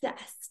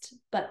obsessed,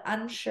 but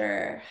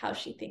unsure how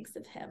she thinks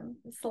of him.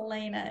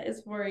 Selena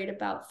is worried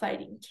about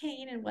fighting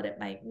Kane and what it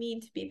might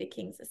mean to be the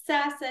king's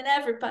assassin.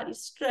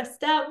 Everybody's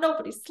stressed out.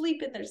 Nobody's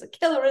sleeping. There's a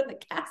killer in the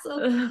castle.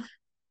 There's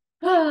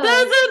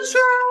a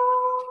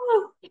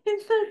troll in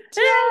the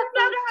in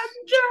the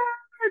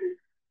dungeon.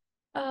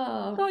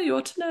 Oh, you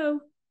ought to know.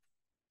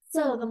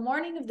 So the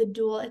morning of the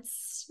duel,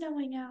 it's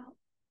snowing out.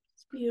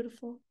 It's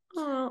beautiful.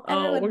 Oh,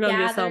 we're Everyone gonna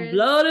get some gathers.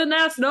 blood in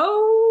that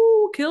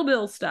snow, Kill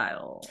Bill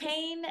style.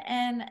 Kane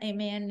and a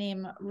man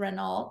named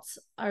Renault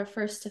are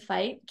first to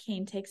fight.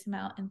 Kane takes him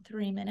out in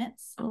 3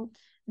 minutes. Oh.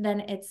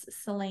 Then it's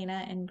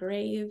Selena and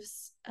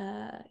Graves.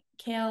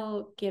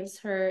 Chaol gives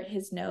her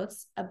his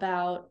notes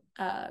about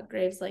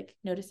Graves like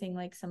noticing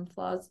like some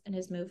flaws in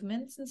his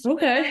movements and stuff.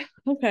 Okay.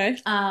 Okay.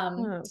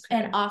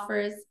 And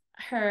offers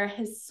her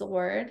his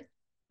sword,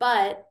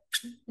 but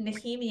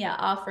Nehemia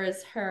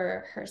offers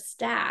her her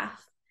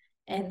staff,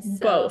 and so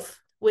both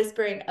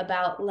whispering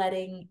about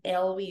letting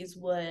Aelwie's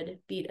wood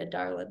beat a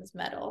Darlin's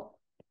metal.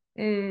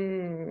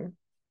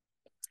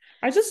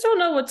 I just don't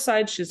know what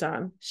side she's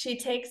on. She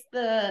takes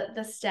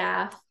the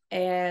staff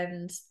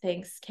and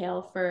thanks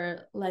Chaol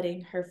for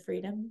letting her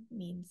freedom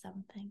mean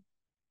something.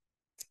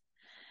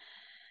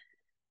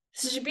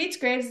 So she beats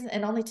Graves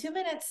in only 2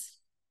 minutes.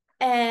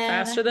 And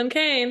faster than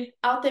Kane.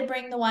 Out they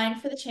bring the wine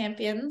for the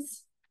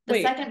champions.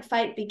 The second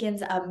fight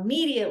begins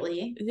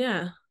immediately.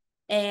 Yeah.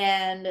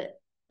 And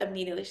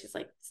immediately she's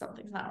like,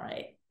 something's not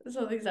right.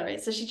 Something's not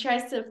right. So she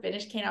tries to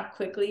finish Kane off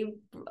quickly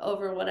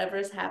over whatever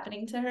is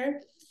happening to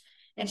her.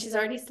 And she's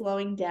already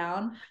slowing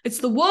down. It's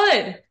the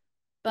wood.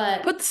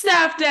 But put the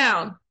staff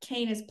down.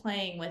 Kane is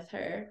playing with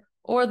her.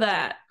 Or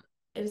that.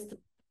 It was the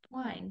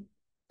wine.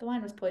 The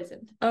wine was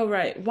poisoned. Oh,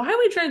 right. Why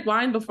we drink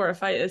wine before a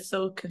fight is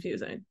so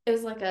confusing. It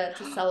was like to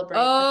celebrate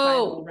the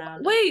final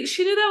round. Wait,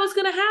 she knew that was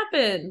going to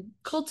happen.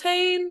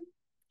 Kaltain.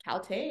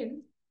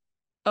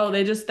 Oh,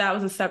 that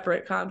was a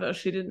separate convo.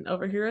 She didn't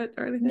overhear it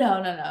or anything?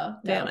 No.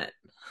 Damn it.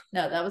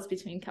 No, that was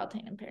between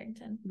Kaltain and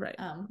Parrington. Right.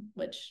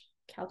 Which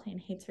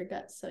Kaltain hates her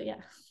guts. So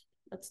yeah,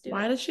 let's do it.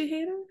 Why does she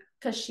hate her?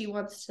 Because she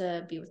wants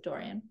to be with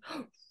Dorian.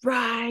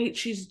 Right.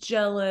 She's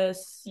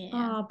jealous. Yeah.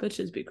 Oh,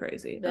 bitches be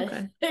crazy.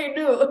 Okay. They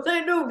do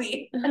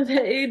be.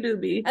 They do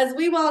be. As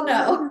we well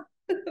know.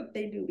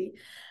 They do be.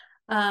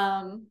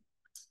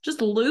 Just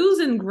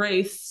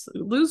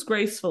lose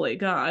gracefully,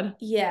 God.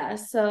 Yeah,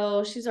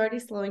 so she's already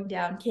slowing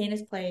down. Kane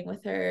is playing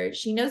with her.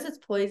 She knows it's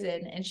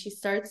poison and she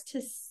starts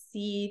to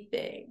see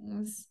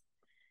things.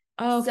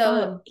 Oh, so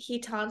fun. He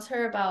taunts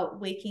her about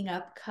waking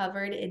up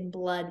covered in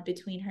blood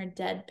between her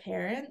dead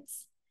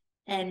parents,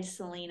 and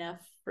Selena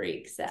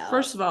freaks out.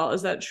 First of all,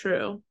 is that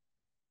true?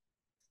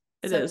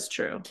 It is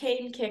true.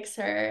 Kane kicks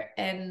her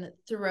and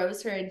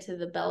throws her into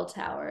the bell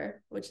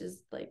tower, which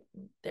is like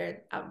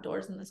they're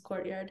outdoors in this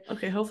courtyard.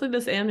 Okay, hopefully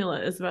this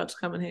amulet is about to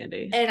come in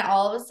handy. And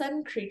all of a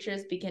sudden,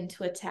 creatures begin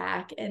to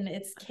attack, and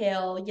it's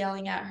Chaol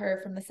yelling at her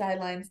from the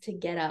sidelines to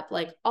get up.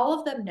 Like, all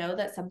of them know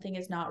that something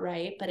is not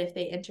right, but if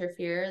they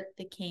interfere,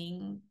 the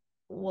king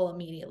will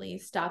immediately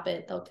stop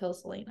it. They'll kill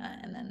Selena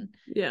and then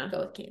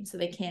go with Kane, so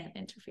they can't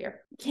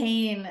interfere.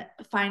 Kane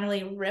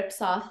finally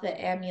rips off the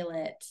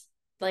amulet.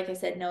 Like I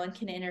said, no one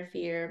can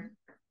interfere.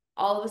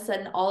 All of a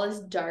sudden, all this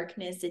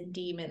darkness and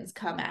demons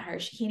come at her.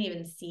 She can't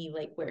even see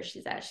like where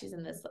she's at. She's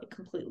in this like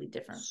completely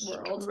different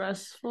world.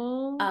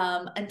 Stressful.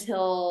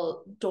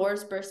 Until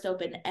doors burst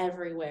open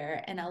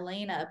everywhere, and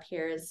Elena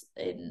appears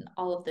in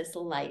all of this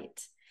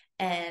light.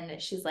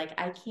 And she's like,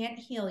 I can't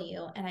heal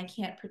you and I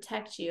can't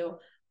protect you,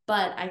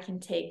 but I can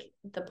take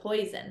the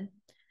poison.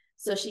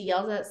 So she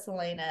yells at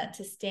Selena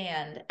to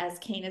stand as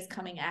Kane is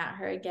coming at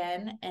her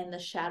again, and the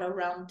shadow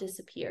realm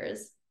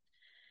disappears.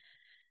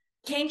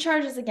 Kane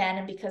charges again,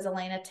 and because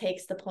Elena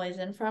takes the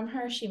poison from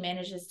her, she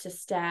manages to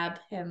stab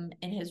him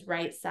in his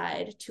right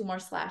side. 2 more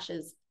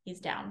slashes,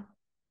 he's down.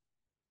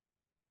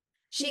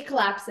 She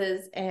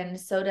collapses, and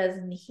so does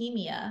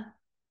Nehemia.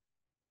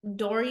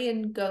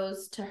 Dorian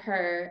goes to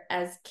her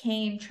as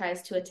Kane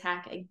tries to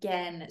attack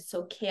again,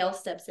 so Chaol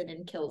steps in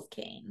and kills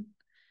Kane.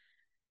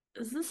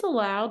 Is this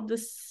allowed?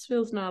 This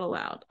feels not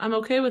allowed. I'm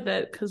okay with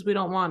it because we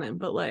don't want him,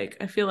 but like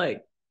I feel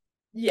like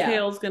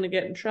Chaol's gonna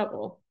get in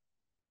trouble.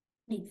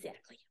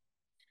 Exactly.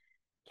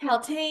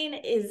 Caltaine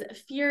is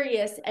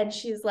furious and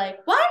she's like,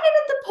 why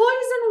didn't the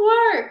poison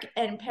work?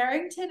 And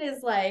Parrington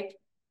is like,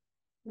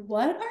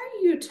 what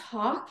are you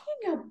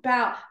talking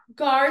about?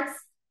 Guards,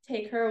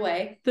 take her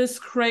away. This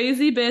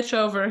crazy bitch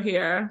over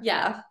here.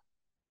 Yeah.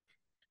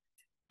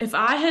 If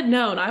I had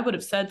known, I would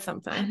have said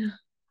something.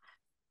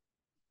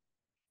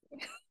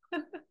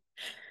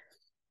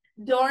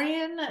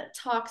 Dorian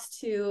talks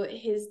to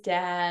his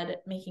dad,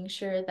 making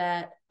sure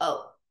that,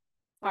 oh,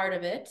 part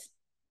of it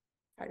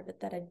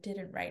that I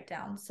didn't write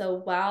down. So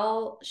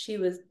while she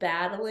was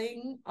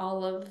battling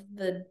all of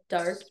the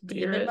dark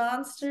demon Spirit.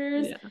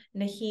 monsters, Yeah.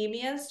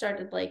 Nehemia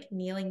started like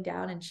kneeling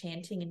down and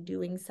chanting and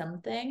doing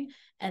something.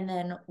 And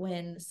then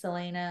when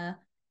Selena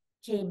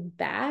came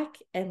back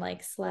and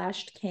like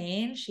slashed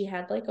Kane, she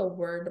had like a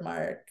word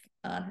mark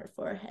on her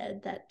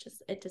forehead that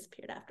just it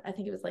disappeared after. I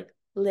think it was like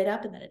lit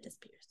up and then it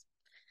disappears.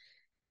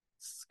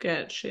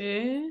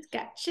 Sketchy.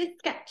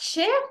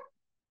 Sketchy.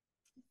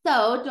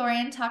 So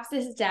Dorian talks to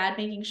his dad,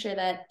 making sure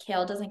that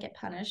Chaol doesn't get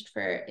punished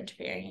for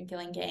interfering and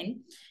killing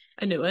Kane.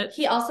 I knew it.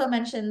 He also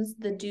mentions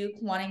the Duke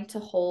wanting to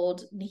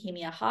hold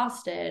Nehemia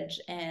hostage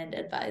and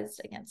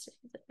advised against it.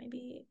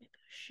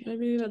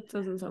 Maybe that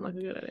doesn't sound like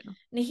a good idea.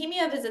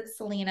 Nehemia visits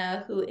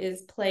Selena, who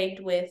is plagued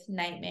with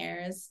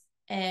nightmares,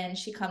 and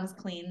she comes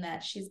clean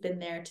that she's been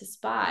there to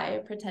spy,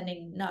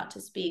 pretending not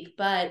to speak,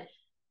 but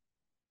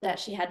that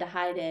she had to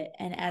hide it.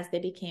 And as they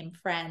became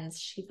friends,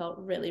 she felt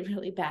really,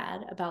 really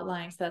bad about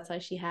lying. So that's why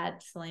she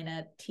had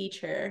Selena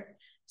teach her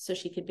so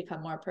she could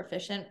become more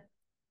proficient.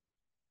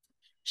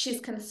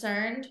 She's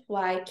concerned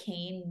why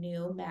Kane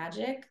knew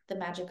magic, the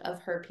magic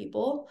of her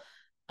people,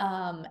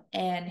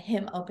 and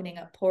him opening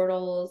up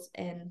portals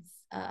and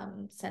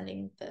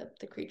sending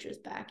the creatures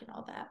back and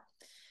all that.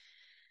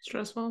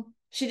 Stressful.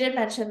 She did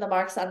mention the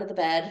marks under the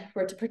bed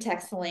were to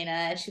protect Selena,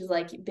 and she's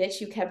like,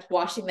 bitch, you kept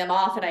washing them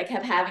off, and I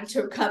kept having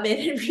to come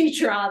in and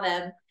redraw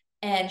them.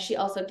 And she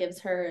also gives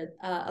her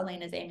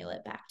Elena's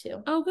amulet back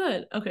too. Oh,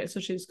 good. Okay,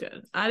 so she's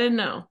good. I didn't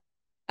know.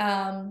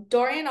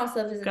 Dorian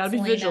also visits Gotta be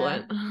Selena,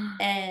 vigilant.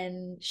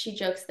 and she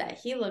jokes that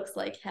he looks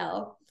like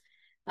hell.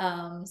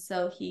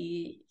 So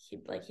he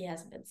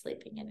hasn't been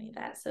sleeping any of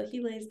that. So he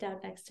lays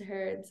down next to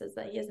her and says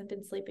that he hasn't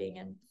been sleeping,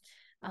 and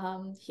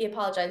he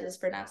apologizes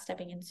for not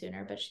stepping in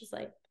sooner, but she's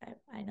like,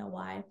 I know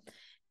why.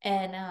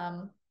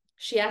 And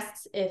she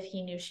asks if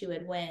he knew she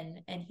would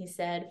win, and he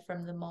said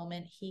from the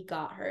moment he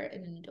got her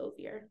in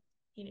Endovier,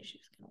 he knew she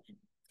was gonna win.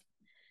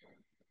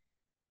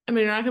 I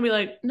mean, you're not gonna be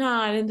like,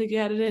 nah, I didn't think you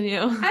had it in you.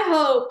 I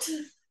hoped.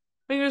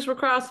 Fingers were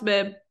crossed,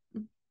 babe.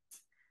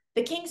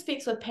 The king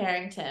speaks with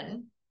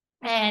Parrington,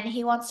 and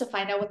he wants to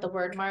find out what the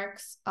word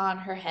marks on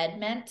her head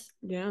meant.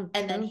 Yeah.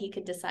 And then he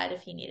could decide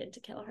if he needed to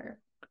kill her.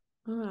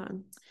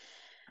 Oh.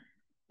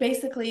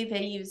 Basically,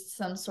 they used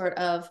some sort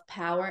of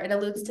power. It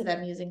alludes to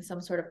them using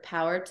some sort of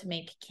power to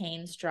make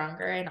Kane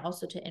stronger and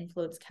also to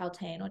influence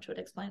Caltaine, which would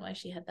explain why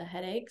she had the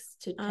headaches,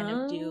 to kind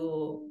of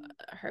do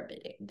her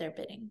bidding, their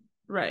bidding.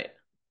 Right.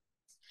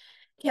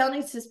 Chaol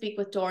needs to speak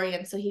with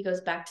Dorian, so he goes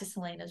back to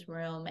Selena's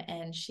room,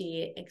 and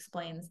she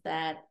explains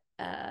that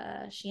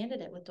she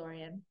ended it with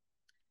Dorian,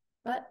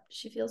 but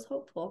she feels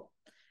hopeful.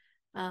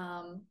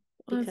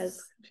 Because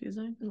that's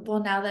confusing.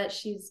 Well, now that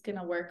she's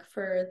gonna work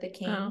for the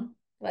king,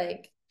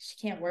 like she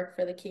can't work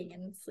for the king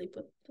and sleep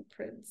with the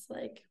prince.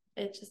 Like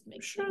it just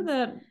makes sure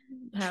that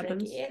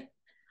happens. Tricky.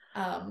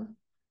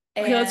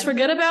 Okay, let's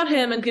forget about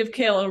him and give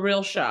Chaol a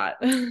real shot.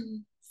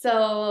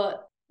 So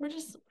we're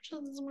just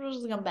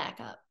gonna back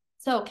up.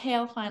 So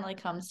Chaol finally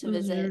comes to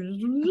visit.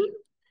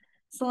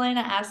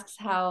 Selena asks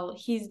how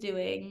he's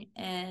doing,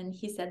 and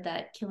he said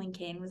that killing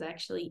Kane was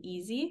actually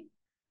easy.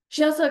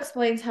 She also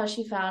explains how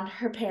she found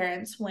her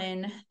parents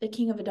when the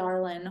king of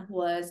Adarlan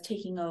was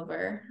taking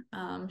over.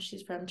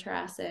 She's from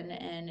Terrassen,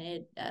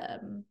 and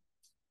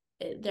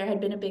there had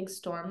been a big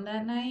storm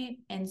that night.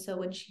 And so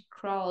when she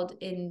crawled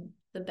in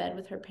the bed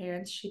with her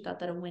parents, she thought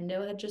that a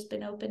window had just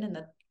been opened, and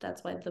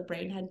that's why the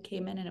rain had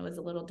came in and it was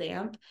a little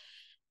damp.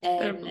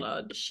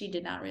 And she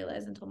did not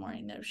realize until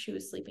morning that she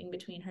was sleeping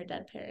between her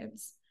dead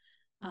parents.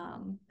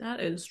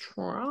 That is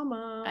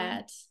trauma.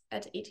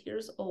 At 8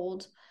 years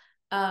old.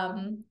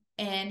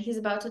 And he's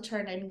about to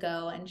turn and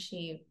go, and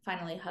she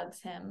finally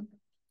hugs him.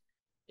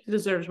 He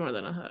deserves more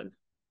than a hug.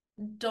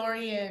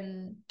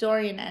 Dorian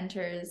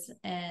enters,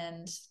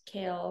 and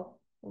Chaol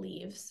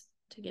leaves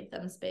to give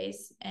them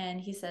space, and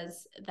he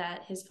says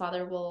that his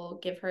father will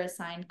give her a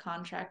signed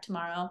contract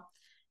tomorrow,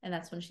 and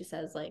that's when she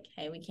says, like,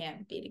 hey, we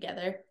can't be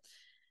together.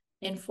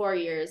 In 4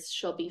 years,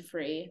 she'll be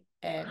free,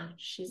 and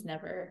she's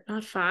never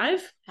not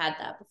 5 had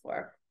that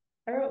before.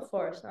 I wrote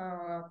 4, so I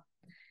don't know.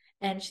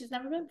 And she's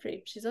never been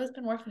free. She's always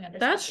been working under.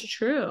 That's something.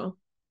 True.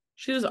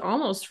 She was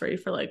almost free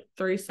for like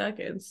 3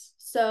 seconds.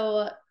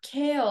 So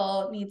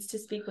Chaol needs to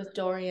speak with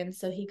Dorian,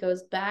 so he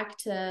goes back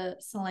to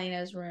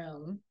Selena's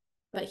room,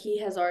 but he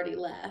has already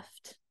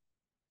left.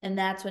 And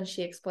that's when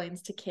she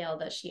explains to Chaol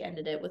that she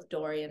ended it with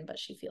Dorian, but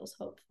she feels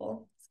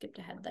hopeful. Skipped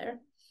ahead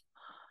there.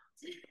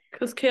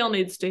 Because Chaol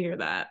needs to hear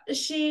that.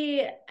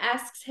 She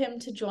asks him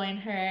to join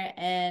her,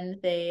 and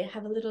they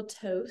have a little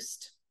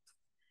toast.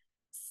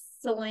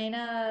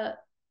 Selena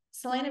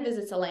Selena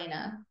visits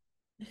Elena,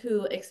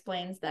 who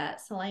explains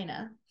that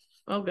Selena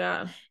Oh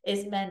God.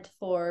 is meant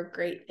for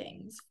great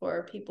things,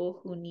 for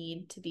people who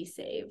need to be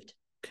saved.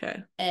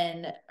 Okay.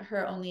 And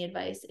her only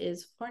advice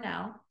is, for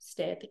now,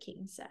 stay at the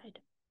king's side.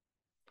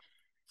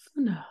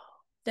 No.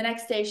 The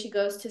next day, she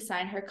goes to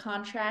sign her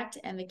contract,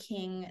 and the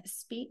king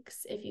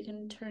speaks. If you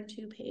can turn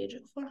to page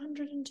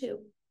 402.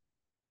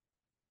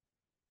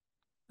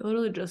 I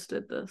literally just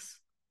did this.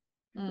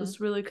 Mm. This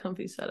really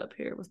comfy setup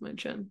here with my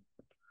chin.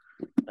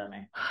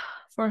 Bummer.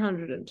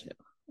 402.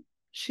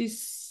 She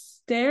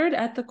stared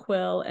at the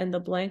quill and the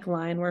blank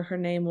line where her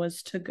name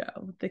was to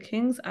go. The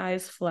king's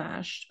eyes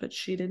flashed, but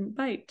she didn't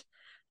bite.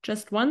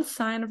 Just one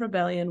sign of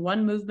rebellion,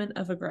 one movement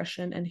of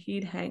aggression, and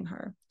he'd hang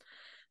her.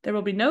 There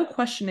will be no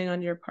questioning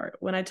on your part.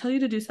 When I tell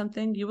you to do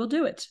something, you will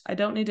do it. I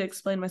don't need to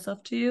explain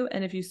myself to you,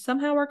 and if you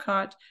somehow are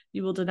caught,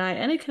 you will deny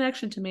any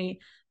connection to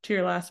me to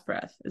your last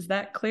breath. Is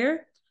that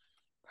clear?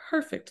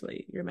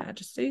 Perfectly, Your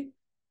Majesty.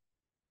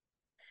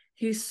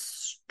 He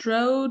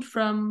strode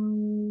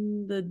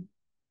from the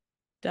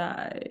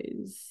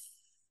dies.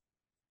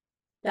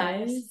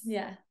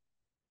 Yeah.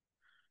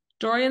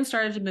 Dorian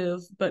started to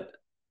move, but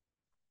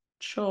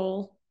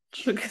Chaol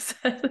shook his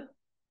head.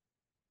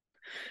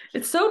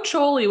 It's so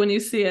Choly when you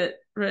see it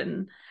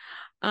written.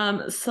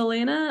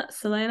 Selena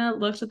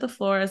looked at the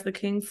floor as the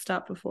king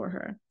stopped before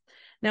her.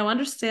 Now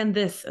understand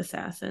this,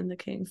 assassin, the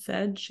king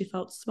said. She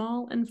felt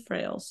small and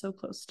frail, so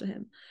close to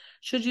him.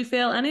 Should you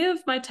fail any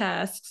of my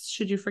tasks,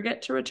 should you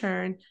forget to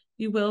return,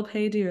 you will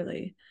pay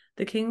dearly.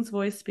 The king's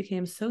voice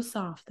became so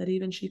soft that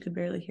even she could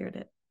barely hear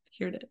it.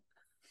 Hear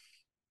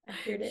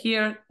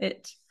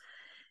it.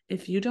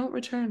 If you don't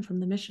return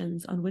from the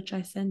missions on which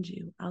I send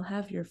you, I'll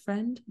have your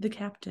friend, the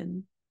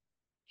captain.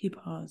 He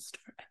paused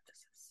for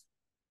emphasis.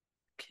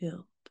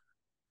 Killed.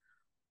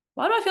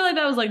 Why do I feel like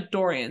that was like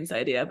Dorian's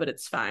idea, but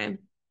it's fine?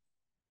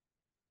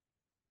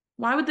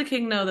 Why would the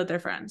king know that they're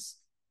friends?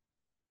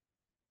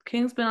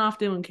 King's been off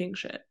doing king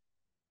shit.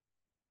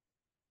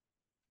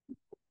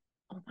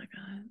 Oh my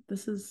God.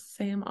 This is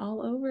Sam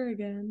all over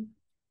again.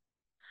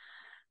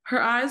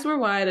 Her eyes were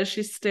wide as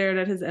she stared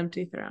at his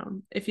empty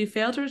throne. If you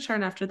fail to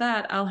return after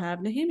that, I'll have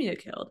Nehemia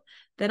killed.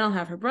 Then I'll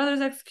have her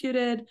brothers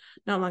executed.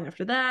 Not long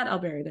after that, I'll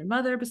bury their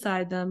mother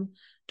beside them.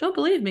 Don't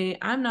believe me,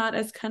 I'm not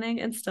as cunning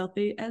and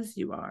stealthy as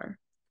you are.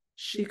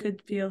 She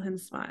could feel him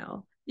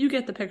smile. You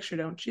get the picture,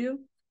 don't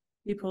you?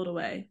 He pulled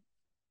away.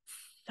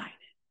 Sign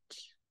it.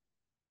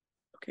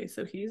 Okay,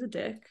 so he's a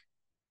dick.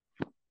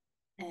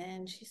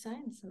 And she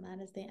signs, and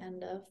that is the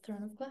end of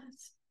Throne of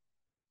Glass.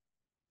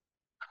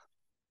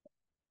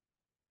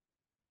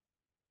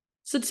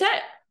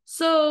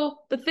 So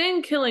the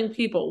thing killing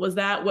people, was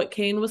that what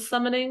Kane was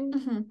summoning?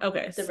 Mm-hmm.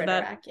 Okay, the so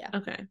Riterack, yeah.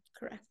 Okay.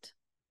 Correct.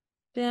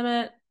 Damn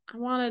it. I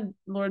wanted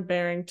Lord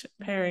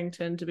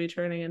Barrington to be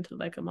turning into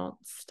like a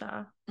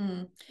monster.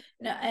 No,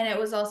 and it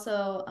was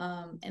also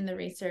in the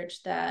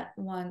research that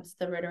once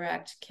the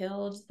Riteract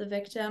killed the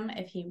victim,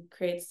 if he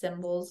creates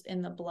symbols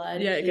in the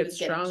blood, yeah, it he gets was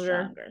getting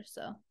stronger.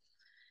 So,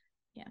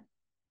 yeah.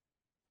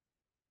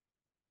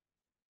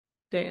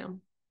 Damn.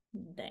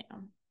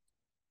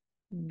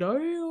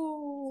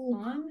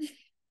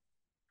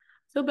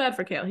 So bad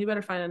for Kale. He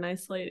better find a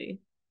nice lady.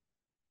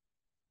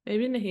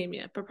 Maybe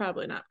Nehemia, but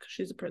probably not because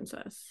she's a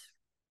princess.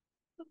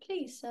 Oh,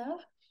 please, sir.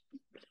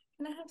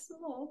 Can I have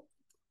some more?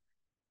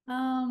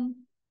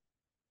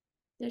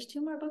 There's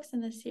 2 more books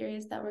in this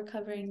series that we're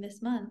covering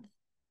this month.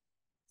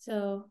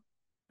 So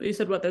but you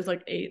said what? There's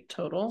like 8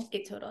 total?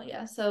 8 total,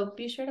 yeah. So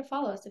be sure to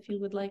follow us if you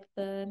would like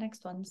the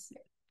next ones.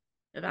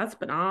 Yeah, that's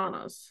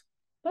bananas.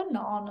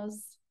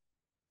 Bananas.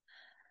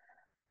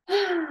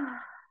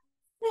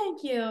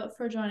 Thank you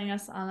for joining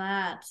us on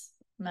that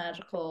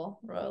magical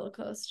roller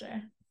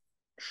coaster.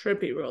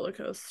 Trippy roller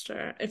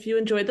coaster. If you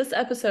enjoyed this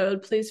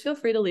episode, please feel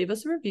free to leave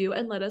us a review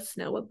and let us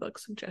know what book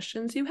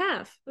suggestions you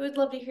have. We would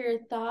love to hear your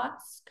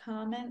thoughts,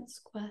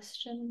 comments,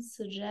 questions,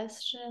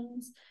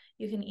 suggestions.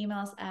 You can email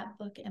us at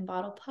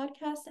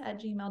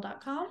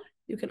bookandbottlepodcast@gmail.com.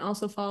 You can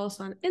also follow us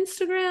on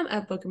Instagram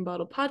at Book and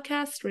Bottle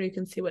Podcast, where you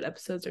can see what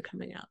episodes are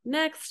coming out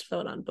next,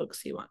 vote on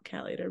books you want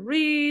Callie to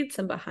read,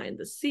 some behind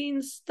the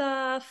scenes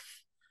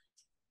stuff.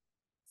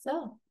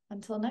 So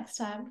until next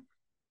time,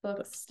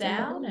 books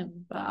down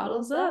and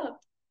bottles up.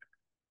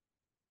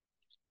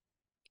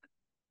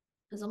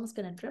 I was almost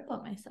gonna drip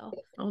on myself.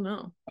 Oh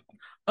no.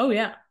 Oh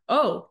yeah.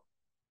 Oh.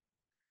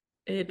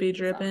 It be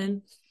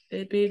dripping.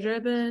 It be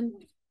dripping.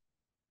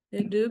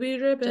 It do be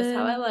dripping. Just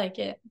how I like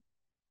it.